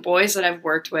 young boys that I've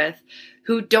worked with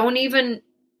who don't even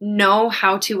know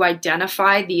how to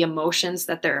identify the emotions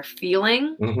that they're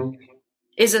feeling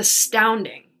is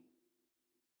astounding.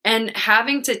 And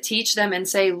having to teach them and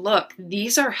say, look,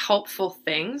 these are helpful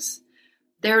things.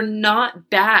 They're not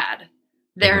bad.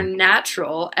 They're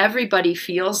natural. Everybody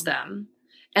feels them.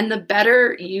 And the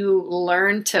better you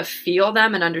learn to feel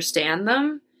them and understand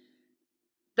them,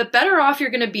 the better off you're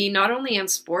going to be, not only in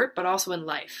sport, but also in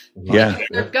life. Yeah.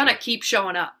 They're going to keep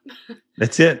showing up.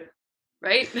 That's it.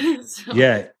 Right? So.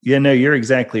 Yeah. Yeah. No, you're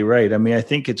exactly right. I mean, I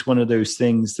think it's one of those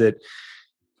things that,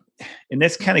 and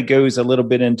this kind of goes a little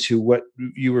bit into what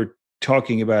you were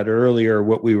talking about earlier,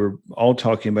 what we were all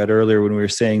talking about earlier when we were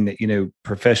saying that,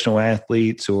 professional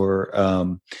athletes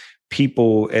or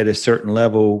people at a certain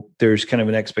level, there's kind of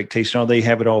an expectation, they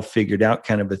have it all figured out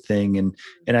kind of a thing.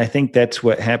 And I think that's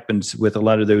what happens with a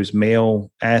lot of those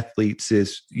male athletes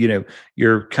is,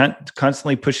 you're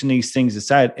constantly pushing these things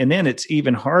aside. And then it's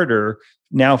even harder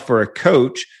now for a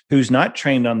coach who's not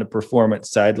trained on the performance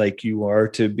side like you are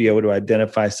to be able to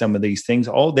identify some of these things.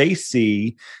 All they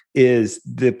see is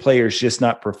the players just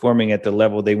not performing at the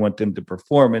level they want them to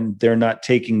perform, and they're not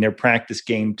taking their practice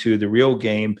game to the real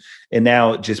game. And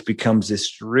now it just becomes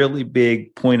this really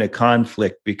big point of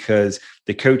conflict because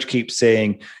the coach keeps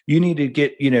saying, you need to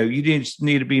get, you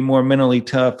need to be more mentally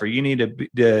tough, or you need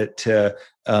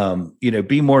to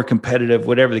be more competitive,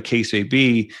 whatever the case may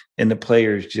be. And the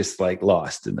player's just like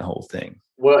lost in the whole thing.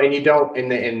 Well, and you don't,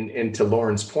 and to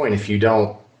Lauren's point, if you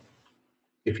don't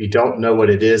know what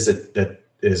it is that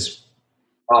is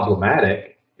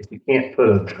problematic, if you can't put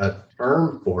a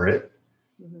term for it,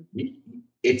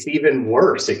 it's even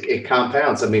worse. It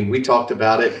compounds. I mean, we talked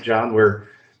about it, John,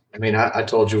 I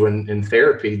told you in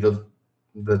therapy, the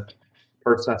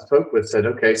person I spoke with said,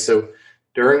 okay, so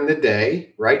during the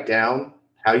day, write down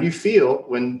how you feel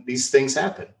when these things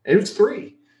happen. And it was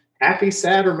 3: happy,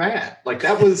 sad, or mad. Like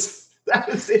that was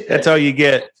it. That's all you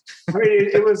get. I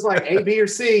mean, it was like A, B, or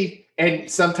C, and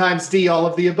sometimes D, all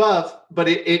of the above. But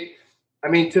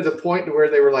to the point to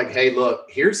where they were like, hey, look,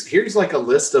 here's like a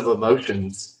list of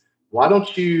emotions. Why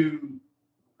don't you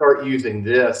start using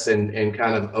this and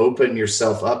kind of open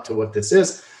yourself up to what this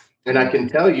is? And I can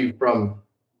tell you from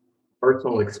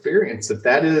personal experience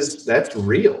that's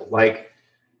real. Like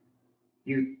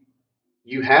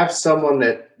you have someone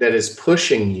that is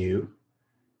pushing you.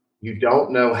 You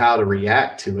don't know how to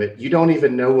react to it. You don't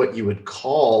even know what you would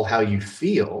call how you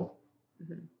feel.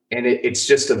 And it's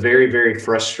just a very, very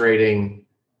frustrating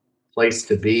place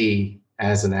to be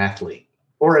as an athlete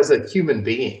or as a human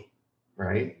being,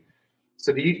 right?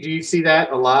 So do you see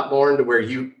that a lot more into where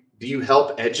do you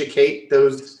help educate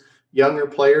those younger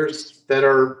players that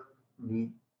are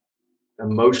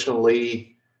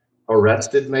emotionally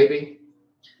arrested maybe?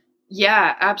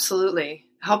 Yeah, absolutely.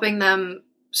 Helping them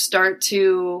start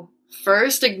to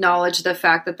first acknowledge the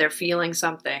fact that they're feeling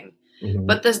something.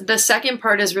 But the second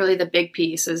part is really the big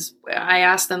piece is I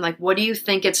ask them, like, what do you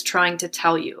think it's trying to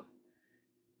tell you?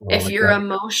 If your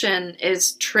emotion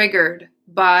is triggered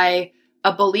by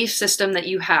a belief system that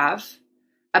you have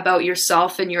about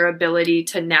yourself and your ability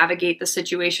to navigate the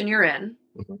situation you're in,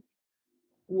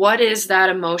 what is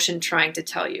that emotion trying to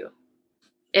tell you?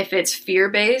 If it's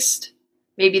fear-based,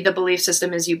 maybe the belief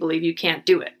system is you believe you can't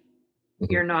do it.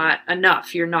 You're not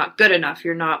enough. You're not good enough.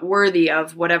 You're not worthy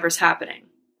of whatever's happening.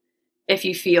 If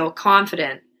you feel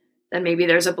confident, then maybe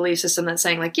there's a belief system that's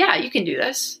saying like, yeah, you can do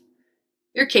this.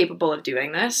 You're capable of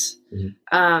doing this.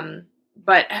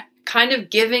 But kind of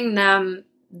giving them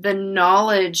the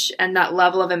knowledge and that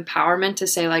level of empowerment to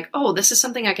say like, oh, this is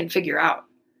something I can figure out.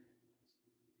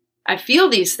 I feel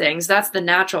these things. That's the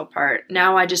natural part.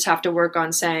 Now I just have to work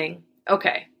on saying,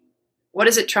 okay, what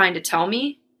is it trying to tell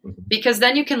me? Because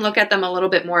then you can look at them a little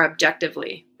bit more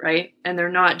objectively, right? And they're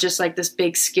not just like this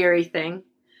big scary thing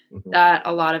that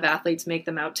a lot of athletes make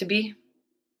them out to be.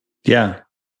 Yeah,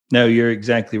 no, you're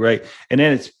exactly right. And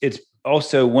then it's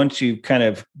also, once you've kind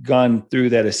of gone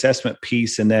through that assessment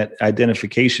piece and that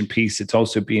identification piece, it's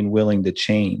also being willing to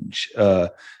change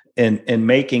and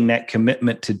making that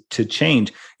commitment to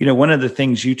change. One of the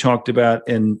things you talked about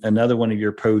in another one of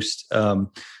your posts,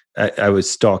 I was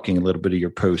stalking a little bit of your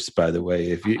posts, by the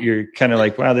way. If you're kind of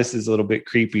like, wow, this is a little bit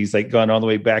creepy. He's like gone all the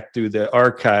way back through the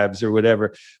archives or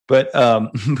whatever. But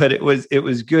it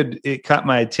was good. It caught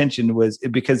my attention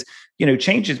because,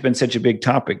 change has been such a big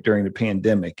topic during the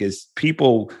pandemic is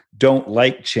people don't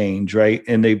like change, right?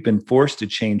 And they've been forced to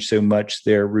change so much,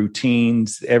 their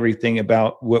routines, everything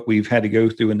about what we've had to go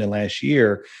through in the last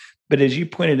year. But as you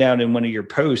pointed out in one of your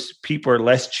posts, people are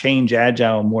less change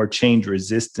agile, more change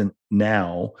resistant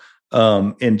now.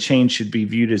 and change should be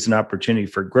viewed as an opportunity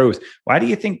for growth. Why do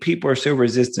you think people are so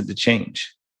resistant to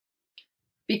change?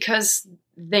 Because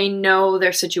they know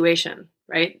their situation,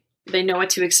 right? They know what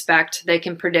to expect. They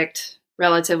can predict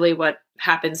relatively what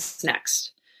happens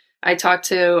next. I talk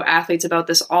to athletes about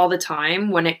this all the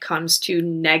time when it comes to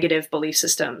negative belief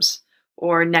systems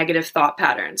or negative thought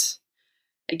patterns.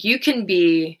 Like, you can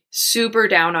be super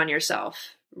down on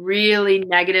yourself, really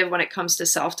negative when it comes to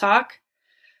self-talk,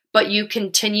 but you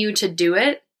continue to do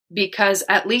it because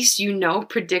at least you know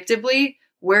predictably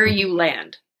where you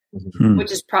land,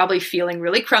 which is probably feeling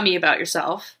really crummy about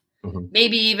yourself.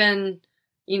 Maybe even,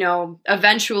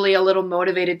 eventually a little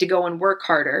motivated to go and work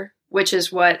harder, which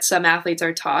is what some athletes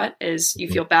are taught, is you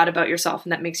feel bad about yourself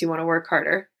and that makes you want to work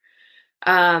harder.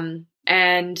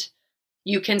 And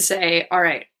you can say, all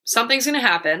right, something's going to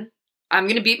happen. I'm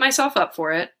going to beat myself up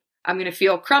for it. I'm going to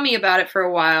feel crummy about it for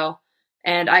a while.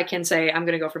 And I can say, I'm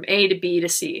going to go from A to B to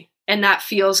C. And that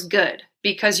feels good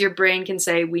because your brain can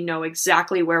say, we know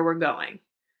exactly where we're going.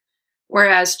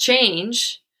 Whereas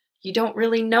change, you don't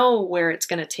really know where it's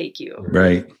going to take you.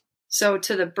 Right. So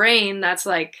to the brain, that's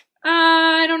like,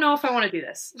 I don't know if I want to do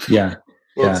this. Yeah.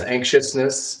 Well, it's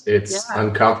anxiousness. It's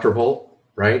uncomfortable,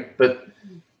 right? But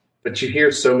you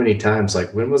hear so many times,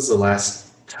 like, when was the last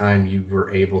time you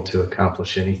were able to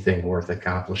accomplish anything worth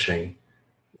accomplishing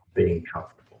being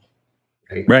comfortable?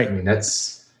 Right. I mean,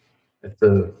 that's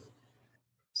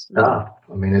tough.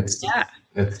 I mean, it's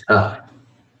tough.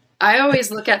 I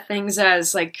always look at things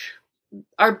as like,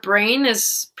 our brain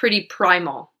is pretty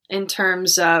primal in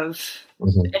terms of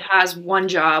it has one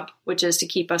job, which is to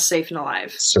keep us safe and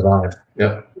alive. Survive.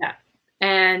 Yep. Yeah.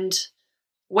 And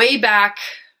way back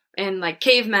in like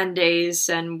caveman days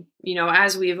and,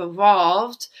 as we've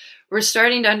evolved, we're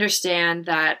starting to understand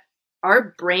that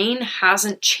our brain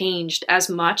hasn't changed as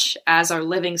much as our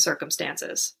living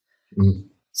circumstances.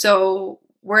 So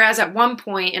whereas at one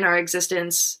point in our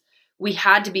existence, we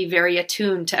had to be very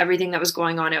attuned to everything that was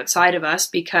going on outside of us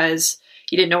because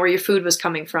you didn't know where your food was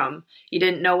coming from. You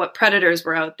didn't know what predators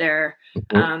were out there.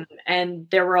 And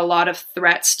there were a lot of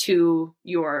threats to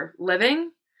your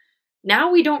living.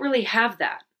 Now we don't really have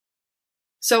that.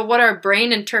 So what our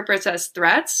brain interprets as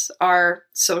threats are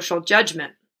social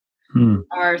judgment,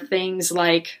 are things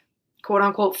like quote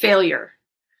unquote failure,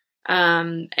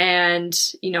 and,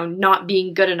 not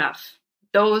being good enough.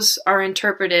 Those are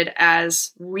interpreted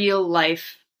as real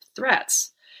life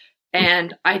threats.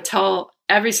 And I tell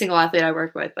every single athlete I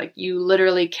work with, like, you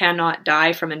literally cannot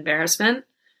die from embarrassment.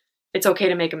 It's okay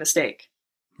to make a mistake.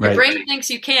 Your brain thinks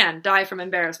you can die from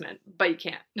embarrassment, but you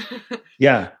can't.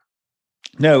 Yeah.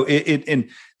 No, and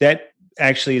that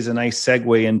actually is a nice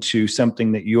segue into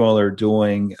something that you all are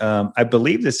doing. I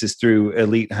believe this is through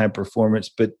Elite High Performance,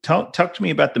 but talk to me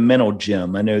about the mental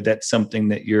gym. I know that's something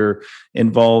that you're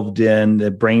involved in, the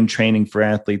brain training for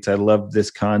athletes. I love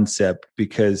this concept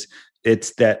because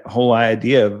it's that whole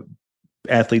idea of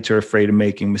athletes are afraid of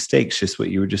making mistakes, just what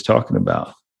you were just talking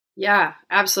about. Yeah,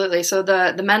 absolutely. So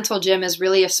the mental gym is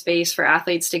really a space for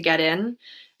athletes to get in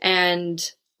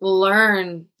and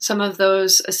learn some of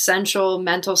those essential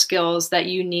mental skills that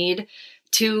you need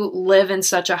to live in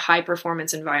such a high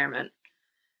performance environment.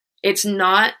 It's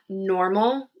not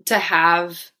normal to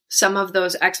have some of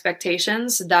those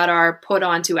expectations that are put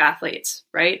onto athletes,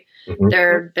 right?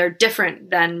 They're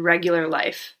different than regular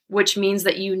life, which means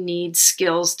that you need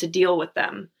skills to deal with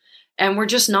them. And we're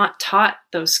just not taught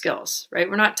those skills, right?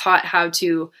 We're not taught how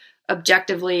to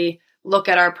objectively look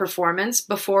at our performance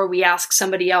before we ask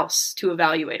somebody else to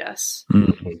evaluate us.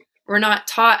 We're not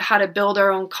taught how to build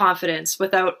our own confidence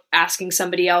without asking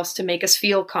somebody else to make us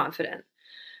feel confident.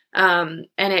 And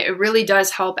it really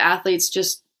does help athletes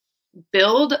just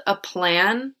build a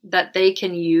plan that they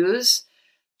can use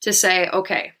to say,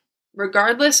 okay,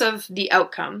 regardless of the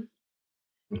outcome,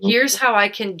 here's how I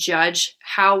can judge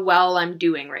how well I'm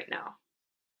doing right now.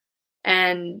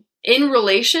 And in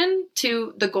relation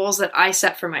to the goals that I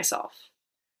set for myself,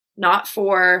 not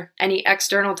for any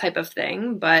external type of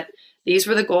thing, but these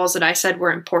were the goals that I said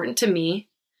were important to me.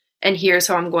 And here's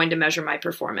how I'm going to measure my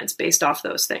performance based off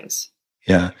those things.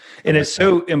 Yeah. And it's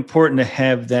so important to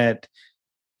have that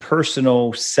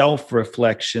personal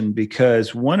self-reflection,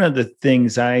 because one of the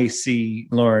things I see,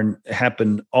 Lauren,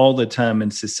 happen all the time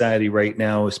in society right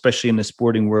now, especially in the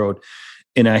sporting world,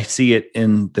 and I see it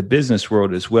in the business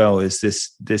world as well, is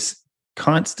this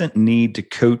constant need to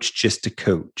coach just to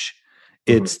coach.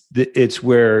 It's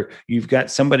where you've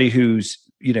got somebody who's,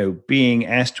 being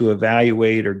asked to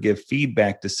evaluate or give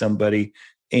feedback to somebody,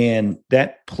 and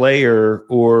that player,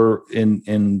 or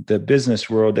in the business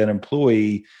world, that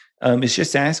employee is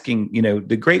just asking,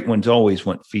 the great ones always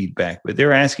want feedback, but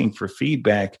they're asking for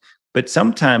feedback But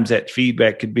sometimes that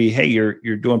feedback could be, hey,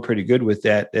 you're doing pretty good with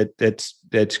that.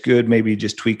 That's good. Maybe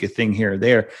just tweak a thing here or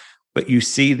there. But you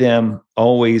see them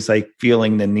always like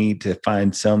feeling the need to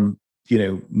find some,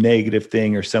 negative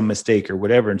thing or some mistake or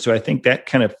whatever. And so I think that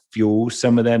kind of fuels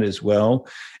some of that as well.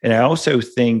 And I also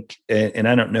think, and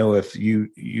I don't know if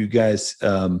you guys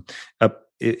up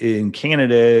in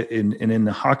Canada and in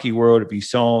the hockey world, if you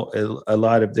saw a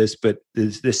lot of this, but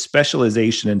there's this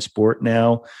specialization in sport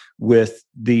now with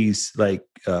these like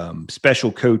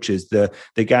special coaches, the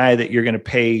guy that you're going to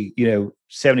pay,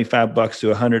 $75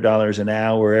 to $100 an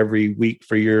hour every week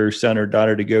for your son or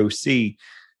daughter to go see.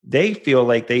 They feel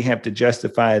like they have to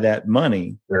justify that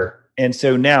money. Sure. And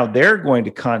so now they're going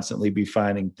to constantly be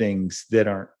finding things that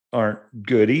aren't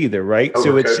good either. Right.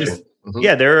 So it's just,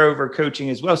 they're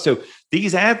overcoaching as well. So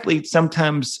these athletes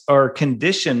sometimes are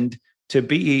conditioned to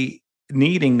be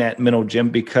needing that mental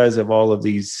gym because of all of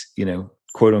these,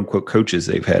 quote unquote coaches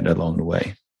they've had along the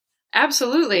way.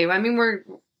 Absolutely. I mean,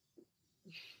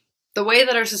 the way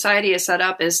that our society is set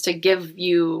up is to give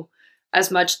you as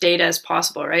much data as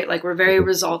possible, right? Like we're very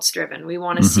results driven. We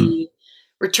want to see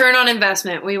return on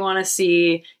investment. We want to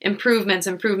see improvements,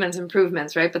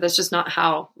 right? But that's just not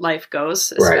how life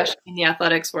goes, especially in the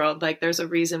athletics world. Like there's a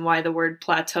reason why the word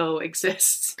plateau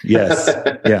exists. Yes.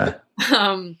 Yeah.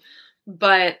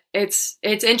 But it's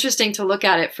interesting to look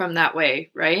at it from that way,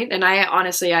 right? And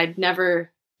I'd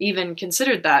never even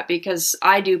considered that because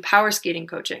I do power skating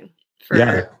coaching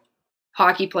for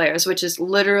hockey players, which is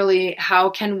literally how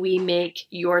can we make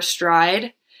your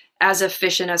stride as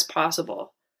efficient as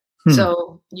possible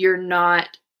so you're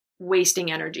not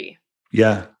wasting energy.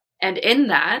 Yeah. And in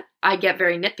that, I get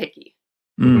very nitpicky.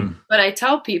 But I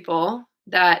tell people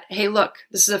that, hey, look,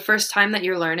 this is the first time that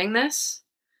you're learning this.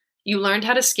 You learned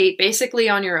how to skate basically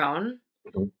on your own.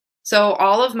 So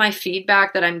all of my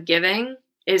feedback that I'm giving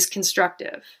is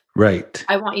constructive. Right.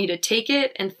 I want you to take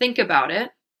it and think about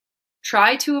it.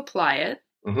 Try to apply it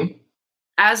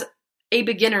as a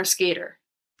beginner skater.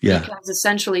 Yeah. Because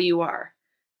essentially you are.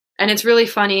 And it's really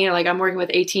funny. Like I'm working with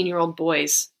 18-year-old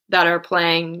boys that are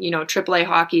playing, AAA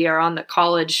hockey or on the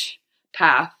college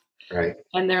path. Right.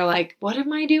 And they're like, what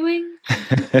am I doing?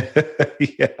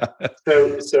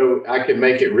 So I can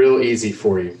make it real easy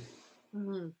for you.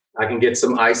 I can get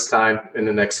some ice time in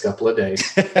the next couple of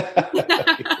days. I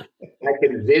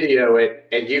can video it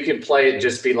and you can play it,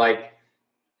 just be like,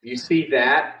 you see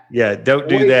that? Yeah, don't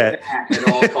do that. At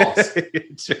all costs.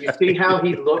 You see how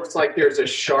he looks like there's a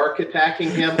shark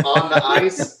attacking him on the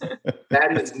ice?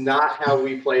 That is not how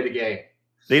we play the game.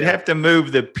 They'd have to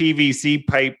move the PVC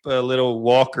pipe little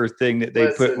walker thing that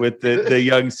they put with the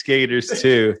young skaters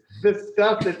too. The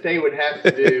stuff that they would have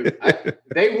to do,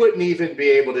 they wouldn't even be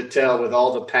able to tell with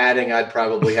all the padding I'd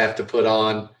probably have to put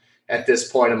on at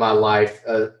this point in my life.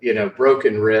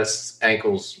 Broken wrists,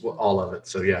 ankles, all of it.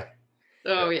 So yeah.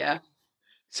 Oh yeah.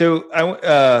 So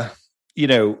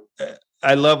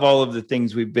I love all of the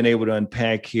things we've been able to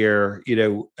unpack here.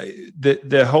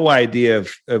 The whole idea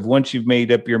of once you've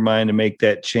made up your mind to make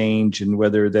that change, and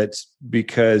whether that's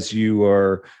because you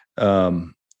are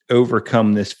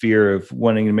overcome this fear of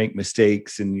wanting to make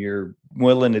mistakes and you're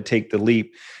willing to take the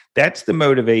leap, that's the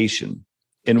motivation.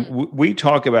 And we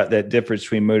talk about that difference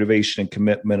between motivation and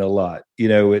commitment a lot.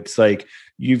 It's like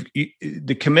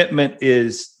the commitment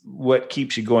is what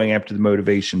keeps you going after the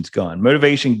motivation's gone.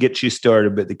 Motivation gets you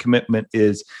started, but the commitment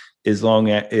is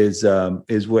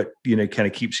what kind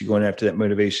of keeps you going after that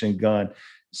motivation gone.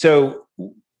 So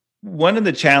one of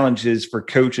the challenges for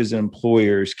coaches and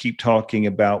employers keep talking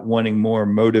about wanting more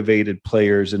motivated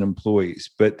players and employees,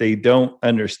 but they don't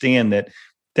understand that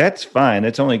that's fine.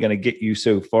 It's only going to get you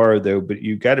so far though, but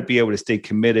you've got to be able to stay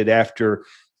committed after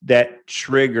that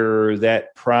trigger,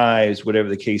 that prize, whatever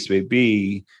the case may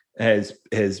be, has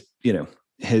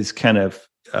kind of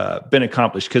been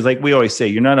accomplished. Because like we always say,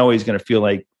 you're not always going to feel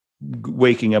like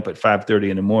waking up at 5:30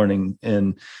 in the morning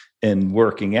and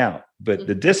working out, but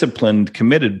the disciplined,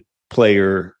 committed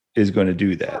player is going to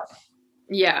do that.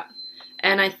 Yeah.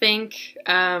 And I think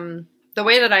the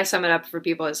way that I sum it up for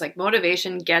people is like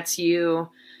motivation gets you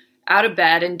out of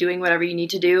bed and doing whatever you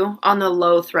need to do on the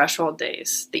low threshold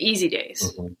days, the easy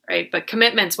days, right? But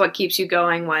commitment's what keeps you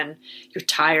going when you're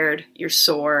tired, you're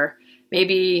sore.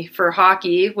 Maybe for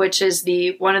hockey, which is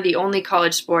one of the only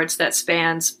college sports that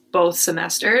spans both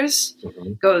semesters,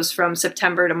 goes from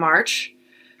September to March.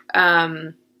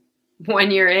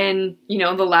 When you're in,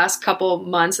 the last couple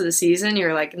months of the season,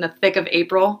 you're like in the thick of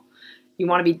April, you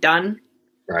want to be done.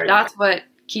 Right. That's what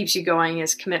keeps you going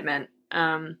is commitment.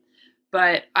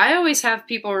 But I always have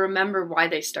people remember why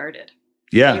they started.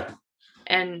 Yeah.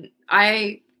 And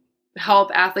I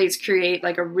help athletes create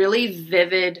like a really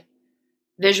vivid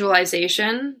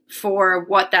visualization for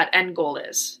what that end goal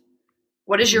is.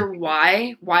 What is your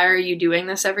why? Why are you doing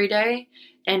this every day?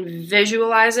 And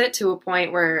visualize it to a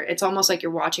point where it's almost like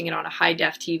you're watching it on a high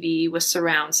def TV with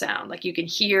surround sound. Like you can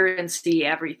hear and see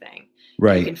everything.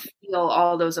 Right. You can feel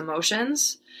all those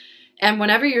emotions. And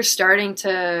whenever you're starting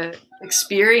to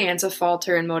experience a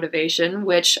falter in motivation,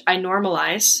 which I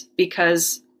normalize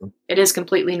because it is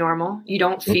completely normal. You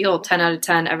don't feel 10 out of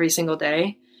 10 every single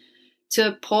day.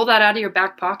 To pull that out of your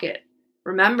back pocket.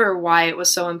 Remember why it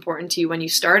was so important to you when you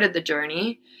started the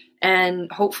journey.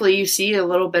 And hopefully you see a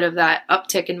little bit of that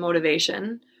uptick in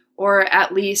motivation, or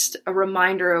at least a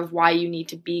reminder of why you need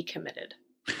to be committed.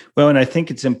 Well, and I think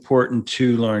it's important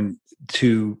to learn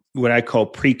to what I call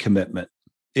pre-commitment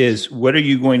is what are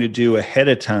you going to do ahead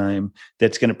of time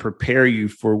that's going to prepare you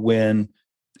for when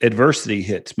adversity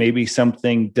hits? Maybe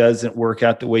something doesn't work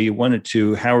out the way you want it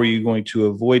to. How are you going to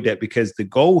avoid that? Because the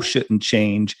goal shouldn't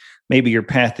change. Maybe your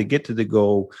path to get to the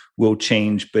goal will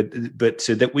change, but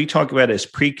so that we talk about it as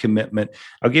pre-commitment.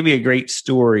 I'll give you a great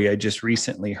story I just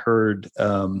recently heard.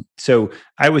 So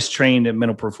I was trained in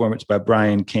mental performance by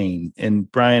Brian Cain,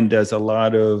 and Brian does a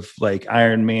lot of like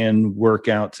Ironman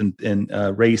workouts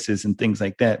and races and things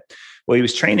like that. Well, he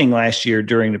was training last year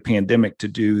during the pandemic to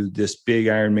do this big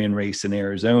Ironman race in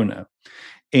Arizona.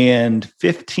 And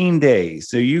 15 days.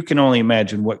 So you can only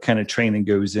imagine what kind of training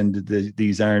goes into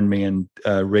these Ironman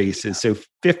races. So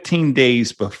 15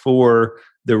 days before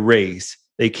the race,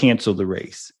 they cancel the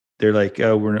race. They're like,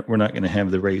 oh, we're not going to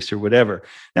have the race or whatever.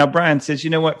 Now, Brian says, you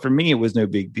know what? For me, it was no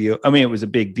big deal. I mean, it was a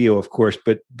big deal, of course,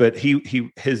 but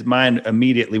his mind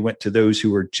immediately went to those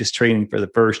who were just training for the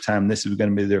first time. This was going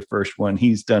to be their first one.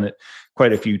 He's done it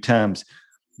quite a few times.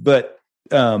 But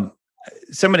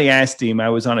somebody asked him, I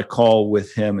was on a call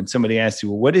with him, and somebody asked him,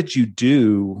 well, what did you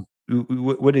do?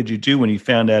 What did you do when you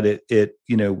found out it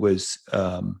was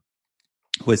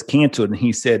canceled? And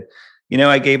he said,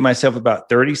 I gave myself about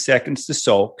 30 seconds to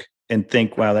sulk and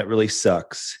think, wow, that really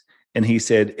sucks. And he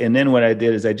said, and then what I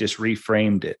did is I just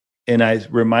reframed it. And I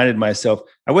reminded myself,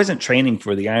 I wasn't training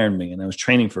for the Ironman. I was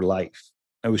training for life.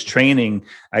 I was training.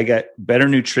 I got better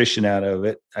nutrition out of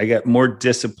it. I got more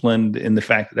disciplined in the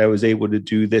fact that I was able to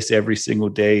do this every single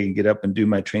day and get up and do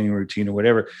my training routine or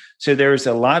whatever. So there's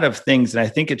a lot of things. And I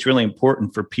think it's really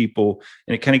important for people.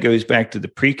 And it kind of goes back to the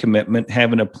pre-commitment,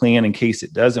 having a plan in case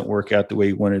it doesn't work out the way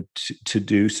you wanted to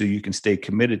do so you can stay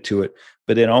committed to it.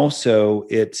 But then also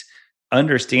it's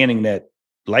understanding that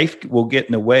life will get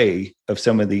in the way of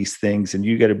some of these things, and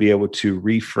you got to be able to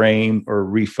reframe or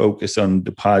refocus on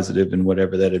the positive in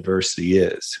whatever that adversity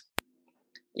is.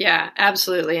 Yeah,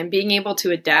 absolutely. And being able to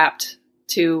adapt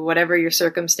to whatever your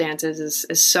circumstances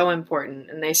is so important.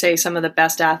 And they say some of the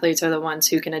best athletes are the ones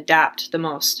who can adapt the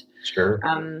most. Sure.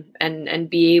 And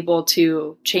be able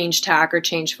to change tack or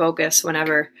change focus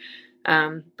whenever.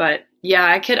 But yeah,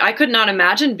 I could not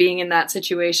imagine being in that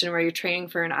situation where you're training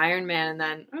for an Ironman and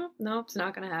then, oh, no, it's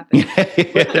not going to happen.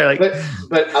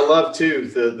 but I love too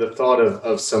the thought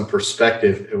of some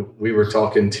perspective. We were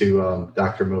talking to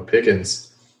Dr. Mo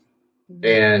Pickens,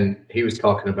 and he was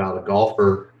talking about a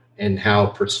golfer and how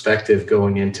perspective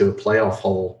going into a playoff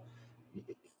hole,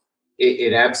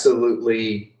 it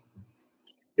absolutely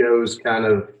shows kind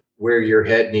of where your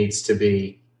head needs to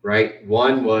be, right?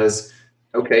 One was,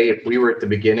 okay, if we were at the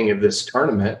beginning of this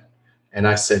tournament and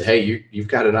I said, hey, you've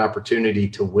got an opportunity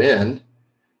to win,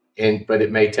 but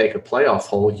it may take a playoff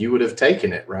hole, you would have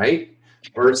taken it, right?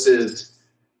 Versus,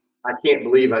 I can't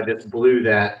believe I just blew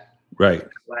that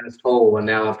last hole and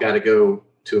now I've got to go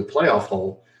to a playoff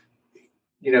hole.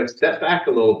 Step back a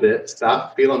little bit,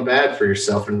 stop feeling bad for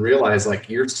yourself and realize like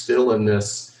you're still in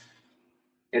this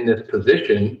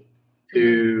position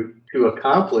to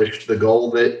accomplish the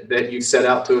goal that you set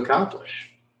out to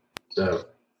accomplish. So,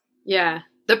 yeah,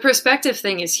 the perspective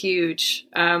thing is huge.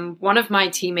 One of my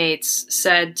teammates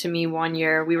said to me one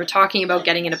year, we were talking about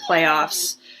getting into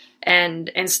playoffs, and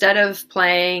instead of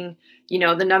playing,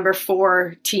 the number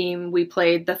 4 team, we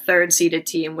played the 3rd seeded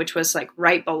team, which was like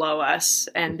right below us,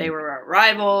 and they were our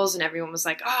rivals, and everyone was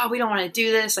like, oh, we don't want to do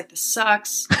this. Like, this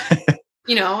sucks.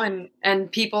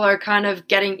 And people are kind of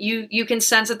getting, you can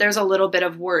sense that there's a little bit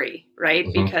of worry, right?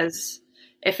 Mm-hmm. Because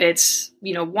if it's,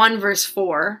 1 versus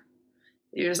 4,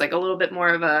 there's like a little bit more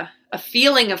of a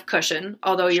feeling of cushion,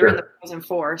 although you're in the present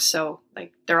 4. So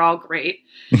like, they're all great.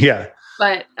 Yeah.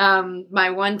 But my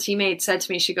one teammate said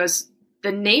to me, she goes,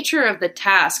 the nature of the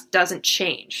task doesn't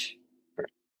change.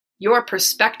 Your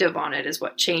perspective on it is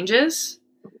what changes.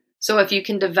 So if you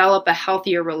can develop a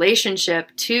healthier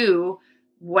relationship to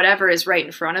whatever is right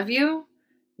in front of you,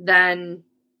 then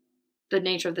the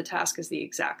nature of the task is the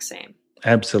exact same.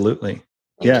 Absolutely.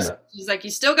 Yeah. He's like, you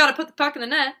still got to put the puck in the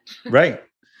net. Right.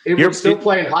 We're still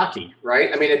playing hockey, right?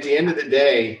 I mean, at the end of the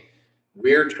day,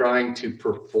 we're trying to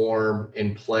perform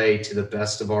and play to the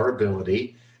best of our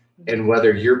ability. And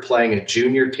whether you're playing a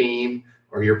junior team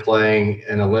or you're playing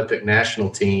an Olympic national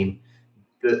team,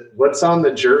 what's on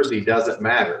the jersey doesn't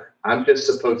matter. I'm just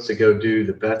supposed to go do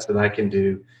the best that I can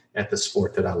do at the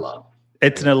sport that I love.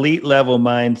 It's an elite level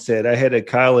mindset. I had a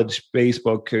college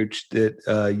baseball coach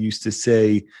that used to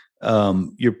say,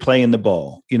 you're playing the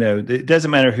ball. You know, it doesn't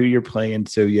matter who you're playing.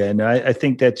 So yeah, no, I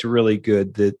think that's really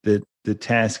good. That the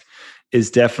task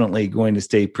is definitely going to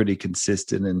stay pretty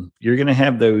consistent, and you're going to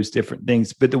have those different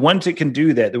things. But the ones that can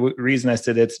do that, the reason I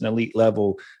said it's an elite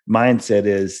level mindset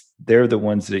is they're the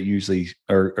ones that usually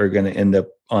are going to end up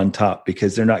on top,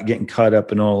 because they're not getting caught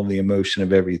up in all of the emotion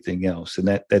of everything else. And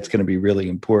that's going to be really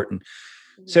important.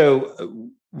 So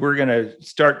we're going to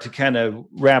start to kind of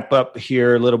wrap up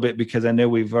here a little bit, because I know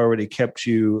we've already kept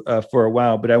you for a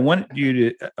while, but I want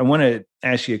to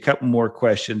ask you a couple more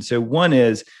questions. So one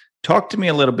is, talk to me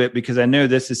a little bit, because I know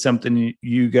this is something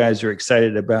you guys are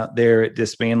excited about there at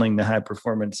Dismantling the High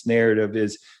Performance Narrative,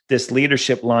 is this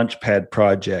Leadership Launchpad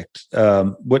project.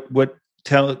 What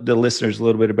tell the listeners a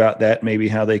little bit about that, maybe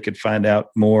how they could find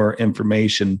out more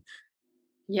information.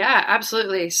 Yeah,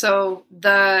 absolutely. So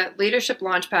the Leadership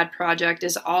Launchpad project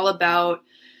is all about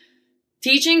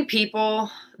teaching people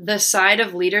the side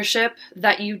of leadership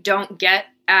that you don't get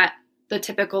at the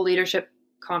typical leadership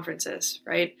conferences,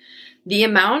 right? The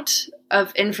amount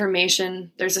of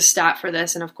information, there's a stat for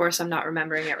this, and of course I'm not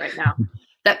remembering it right now,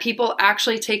 that people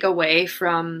actually take away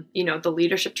from, the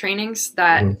leadership trainings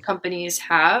that companies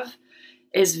have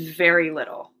is very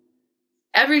little.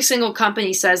 Every single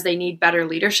company says they need better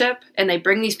leadership, and they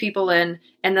bring these people in,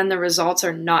 and then the results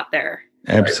are not there.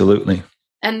 Absolutely. Right?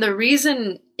 And the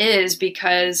reason is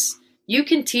because you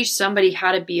can teach somebody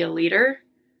how to be a leader,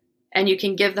 and you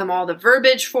can give them all the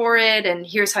verbiage for it, and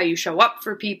here's how you show up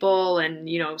for people, and,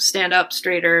 stand up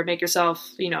straighter, make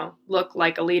yourself, look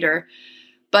like a leader.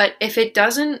 But if it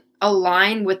doesn't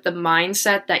align with the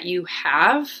mindset that you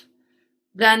have,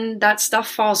 then that stuff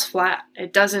falls flat.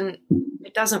 It doesn't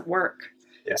work.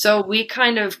 Yeah. So we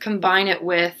kind of combine it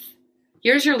with,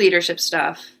 here's your leadership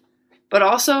stuff, but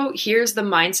also here's the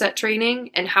mindset training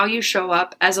and how you show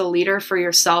up as a leader for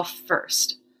yourself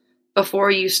first, before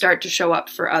you start to show up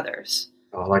for others.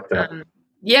 I like that.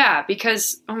 Yeah,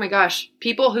 because, oh my gosh,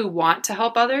 people who want to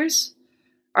help others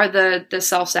are the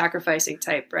self-sacrificing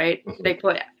type, right? Mm-hmm. They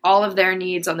put all of their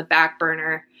needs on the back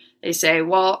burner. They say,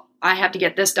 well, I have to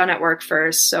get this done at work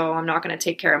first, so I'm not going to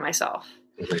take care of myself.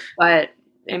 Mm-hmm. But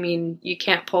I mean, you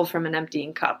can't pull from an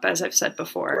emptying cup, as I've said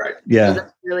before. Right. Yeah. So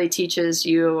that really teaches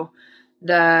you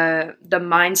the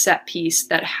mindset piece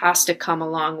that has to come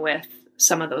along with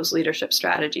some of those leadership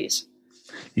strategies.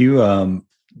 You're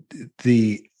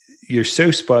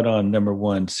so spot on, number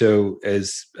one. So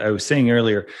as I was saying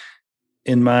earlier,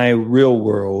 in my real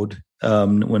world,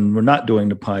 when we're not doing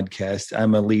the podcast,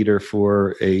 I'm a leader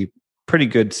for a pretty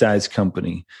good sized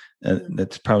company.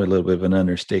 That's probably a little bit of an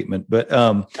understatement, but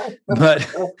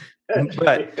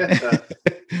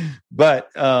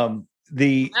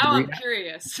the now I'm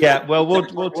curious. Yeah, well,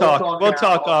 we'll talk off. We'll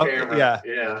talk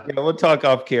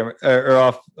off camera or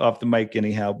off the mic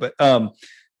anyhow. But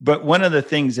one of the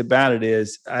things about it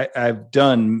is I've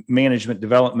done management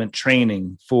development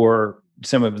training for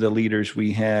some of the leaders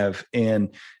we have,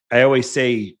 and I always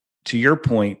say, to your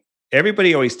point,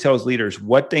 everybody always tells leaders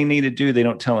what they need to do. They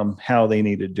don't tell them how they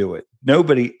need to do it.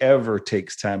 Nobody ever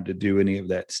takes time to do any of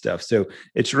that stuff. So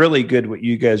it's really good what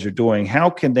you guys are doing. How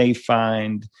can they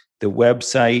find the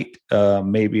website?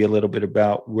 Maybe a little bit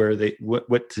about where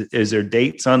what is there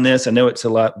dates on this? I know it's a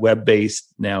lot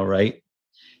web-based now, right?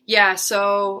 Yeah.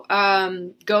 So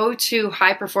go to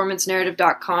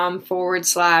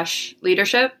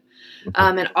highperformancenarrative.com/leadership.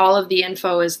 And all of the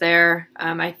info is there.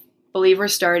 I believe we're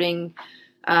starting,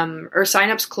 or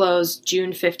signups close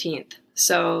June 15th.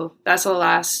 So that's the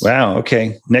last. Wow.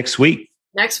 Okay. Next week,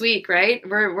 right?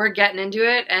 We're getting into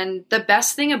it. And the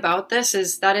best thing about this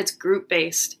is that it's group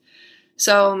based.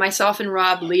 So myself and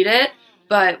Rob lead it,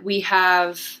 but we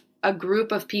have a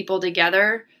group of people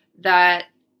together that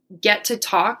get to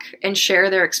talk and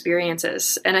share their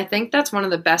experiences. And I think that's one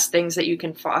of the best things that you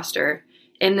can foster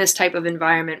in this type of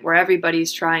environment, where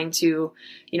everybody's trying to,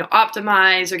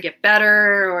 optimize or get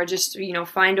better, or just,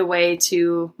 find a way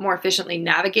to more efficiently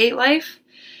navigate life,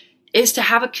 is to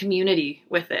have a community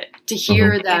with it, to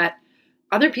hear that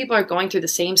other people are going through the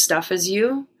same stuff as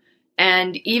you.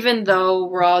 And even though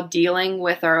we're all dealing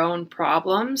with our own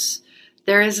problems,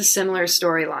 there is a similar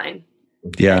storyline.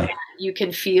 Yeah. You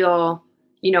can feel,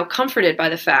 comforted by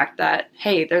the fact that,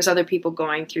 hey, there's other people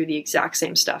going through the exact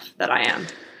same stuff that I am.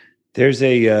 There's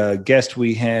a guest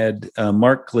we had,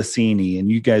 Mark Glissini, and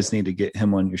you guys need to get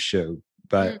him on your show.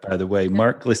 By the way,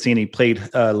 Mark Glissini played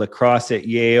lacrosse at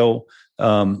Yale,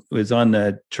 was on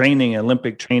the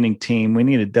Olympic training team. We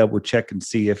need to double check and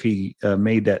see if he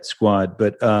made that squad,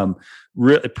 but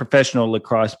really professional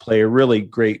lacrosse player, really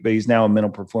great, but he's now a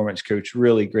mental performance coach,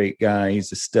 really great guy.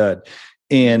 He's a stud.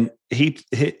 And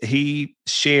he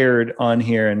shared on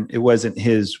here, and it wasn't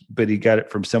his, but he got it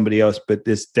from somebody else. But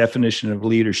this definition of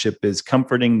leadership is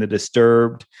comforting the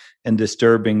disturbed and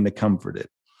disturbing the comforted.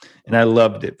 And I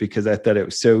loved it because I thought it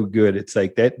was so good. It's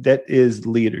like that is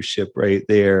leadership right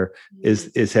there,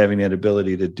 is having that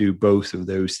ability to do both of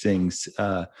those things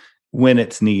when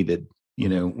it's needed,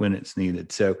 when it's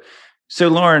needed. So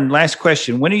Lauren, last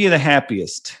question. When are you the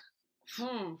happiest?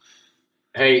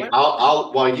 Hey,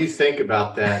 I'll while you think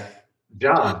about that,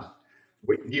 John,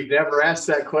 you've never asked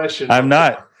that question. I'm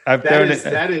not.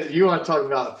 That is, you want to talk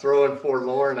about throwing for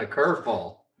Lauren a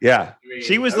curveball. Yeah.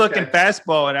 She was looking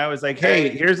fastball and I was like, hey,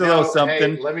 here's a little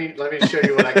something. Hey, let me show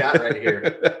you what I got right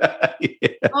here.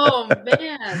 Yeah. Oh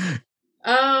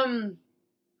man.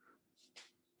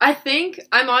 I think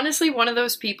I'm honestly one of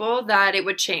those people that it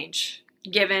would change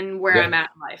given where I'm at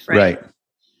in life, right?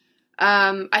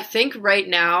 I think right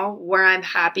now where I'm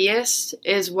happiest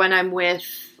is when I'm with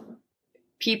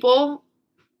people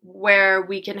where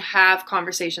we can have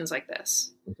conversations like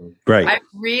this. Right. I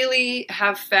really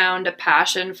have found a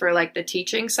passion for like the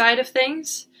teaching side of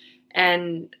things,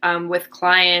 and with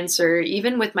clients or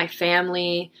even with my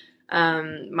family,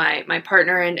 my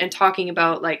partner, and talking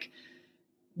about like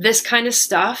this kind of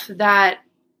stuff that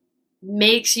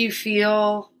makes you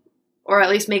feel, or at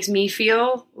least makes me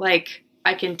feel like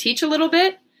I can teach a little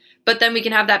bit, but then we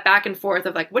can have that back and forth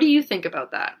of like, what do you think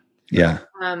about that? Yeah.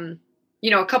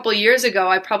 A couple of years ago,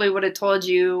 I probably would have told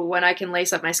you when I can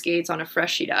lace up my skates on a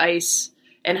fresh sheet of ice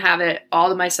and have it all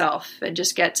to myself and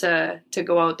just get to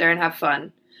go out there and have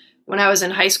fun. When I was in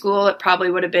high school, it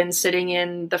probably would have been sitting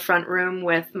in the front room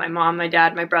with my mom, my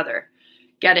dad, my brother,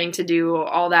 getting to do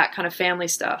all that kind of family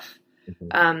stuff.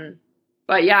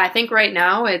 But yeah, I think right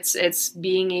now it's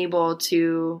being able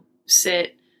to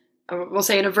sit, we'll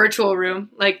say, in a virtual room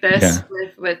like this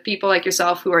with people like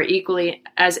yourself who are equally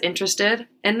as interested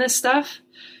in this stuff,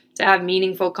 to have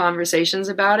meaningful conversations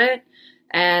about it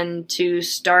and to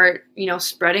start,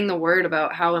 spreading the word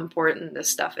about how important this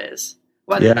stuff is,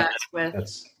 whether that's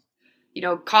with,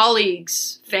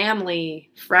 colleagues, family,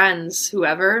 friends,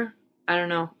 whoever. I don't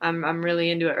know. I'm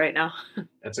really into it right now.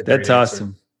 That's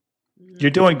awesome.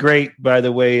 You're doing great, by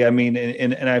the way. I mean,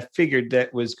 and I figured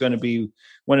that was going to be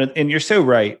and you're so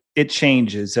right. It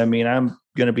changes. I mean, I'm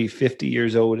going to be 50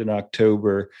 years old in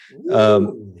October.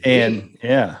 And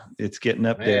yeah, it's getting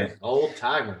up there. Old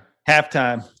timer.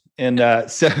 Halftime. And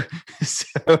so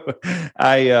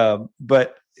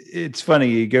but it's funny,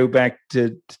 you go back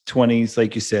to 20s,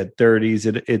 like you said,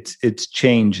 30s, it's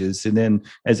changes. And then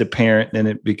as a parent, then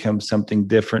it becomes something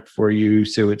different for you.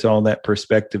 So it's all that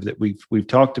perspective that we've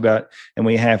talked about and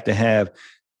we have to have.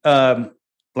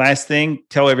 Last thing,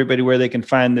 tell everybody where they can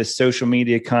find this social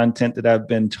media content that I've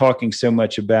been talking so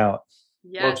much about.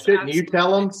 Yes, well, shouldn't you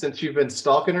tell them since you've been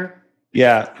stalking her?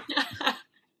 Yeah.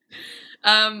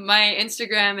 My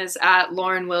Instagram is at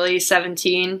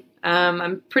LaurenWillie17.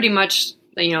 I'm pretty much,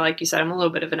 like you said, I'm a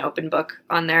little bit of an open book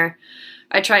on there.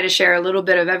 I try to share a little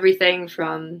bit of everything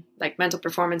from like mental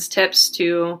performance tips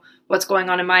to what's going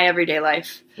on in my everyday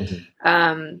life.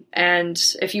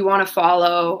 And if you want to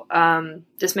follow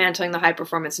Dismantling the High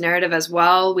Performance Narrative as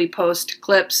well, we post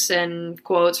clips and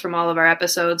quotes from all of our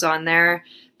episodes on there.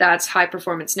 That's High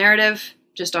Performance Narrative,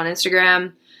 just on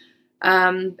Instagram.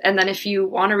 And then if you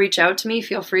want to reach out to me,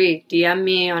 feel free. DM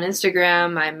me on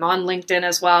Instagram. I'm on LinkedIn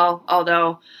as well,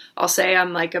 although I'll say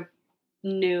I'm like a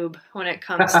noob when it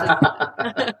comes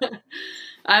to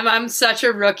I'm such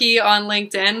a rookie on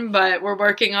LinkedIn, but we're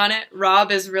working on it.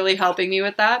 Rob is really helping me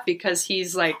with that because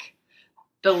he's like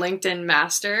the LinkedIn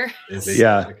master.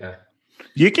 Yeah. Okay.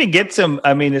 You can get some,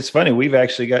 I mean, it's funny. We've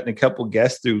actually gotten a couple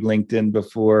guests through LinkedIn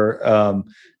before.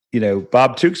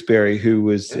 Bob Tewksbury, who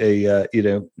was a,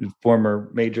 former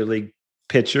major league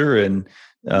pitcher and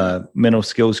mental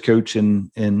skills coach in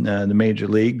the major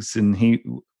leagues. And he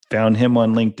found him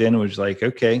on LinkedIn and was like,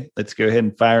 okay, let's go ahead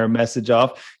and fire a message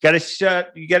off.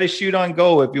 You got to shoot on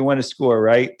goal if you want to score,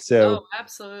 right? So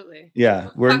absolutely.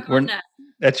 Yeah.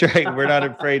 That's right. We're not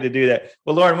afraid to do that.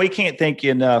 Well, Lauren, we can't thank you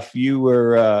enough. You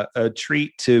were a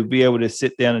treat to be able to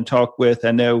sit down and talk with.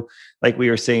 I know, like we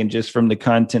were saying, just from the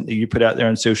content that you put out there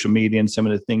on social media and some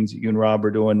of the things that you and Rob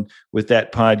are doing with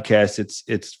that podcast,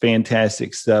 it's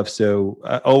fantastic stuff. So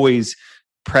always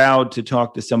proud to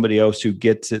talk to somebody else who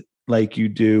gets it like you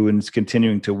do and is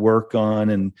continuing to work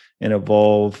on and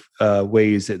evolve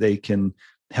ways that they can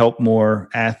help more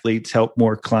athletes, help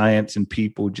more clients and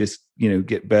people just,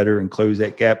 get better and close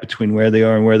that gap between where they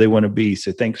are and where they want to be.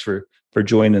 So thanks for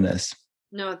joining us.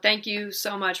 No, thank you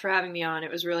so much for having me on.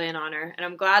 It was really an honor. And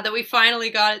I'm glad that we finally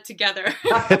got it together.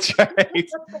 That's right.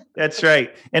 That's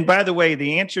right. And by the way,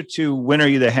 the answer to when are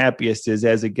you the happiest is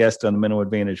as a guest on the Mental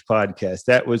Advantage podcast.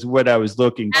 That was what I was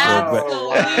looking for.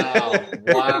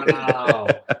 Absolutely. Wow.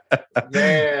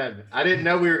 Man, I didn't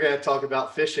know we were going to talk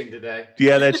about fishing today.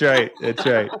 Yeah, that's right. That's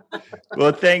right.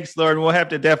 Well, thanks, Lauren. We'll have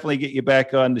to definitely get you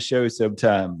back on the show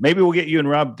sometime. Maybe we'll get you and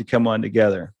Rob to come on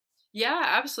together. Yeah,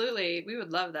 absolutely. We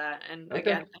would love that. And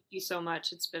again, thank you so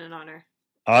much. It's been an honor.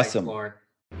 Awesome. Thanks, Lauren.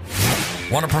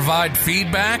 Want to provide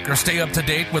feedback or stay up to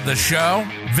date with the show?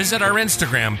 Visit our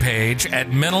Instagram page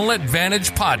at Mental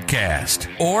Advantage Podcast,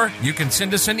 or you can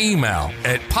send us an email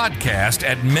at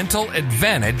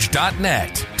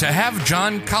podcast@mentaladvantage.net. To have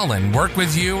John Cullen work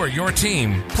with you or your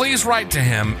team, please write to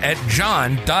him at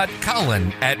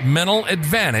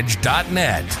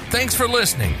john.cullen@mentaladvantage.net. Thanks for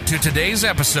listening to today's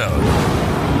episode.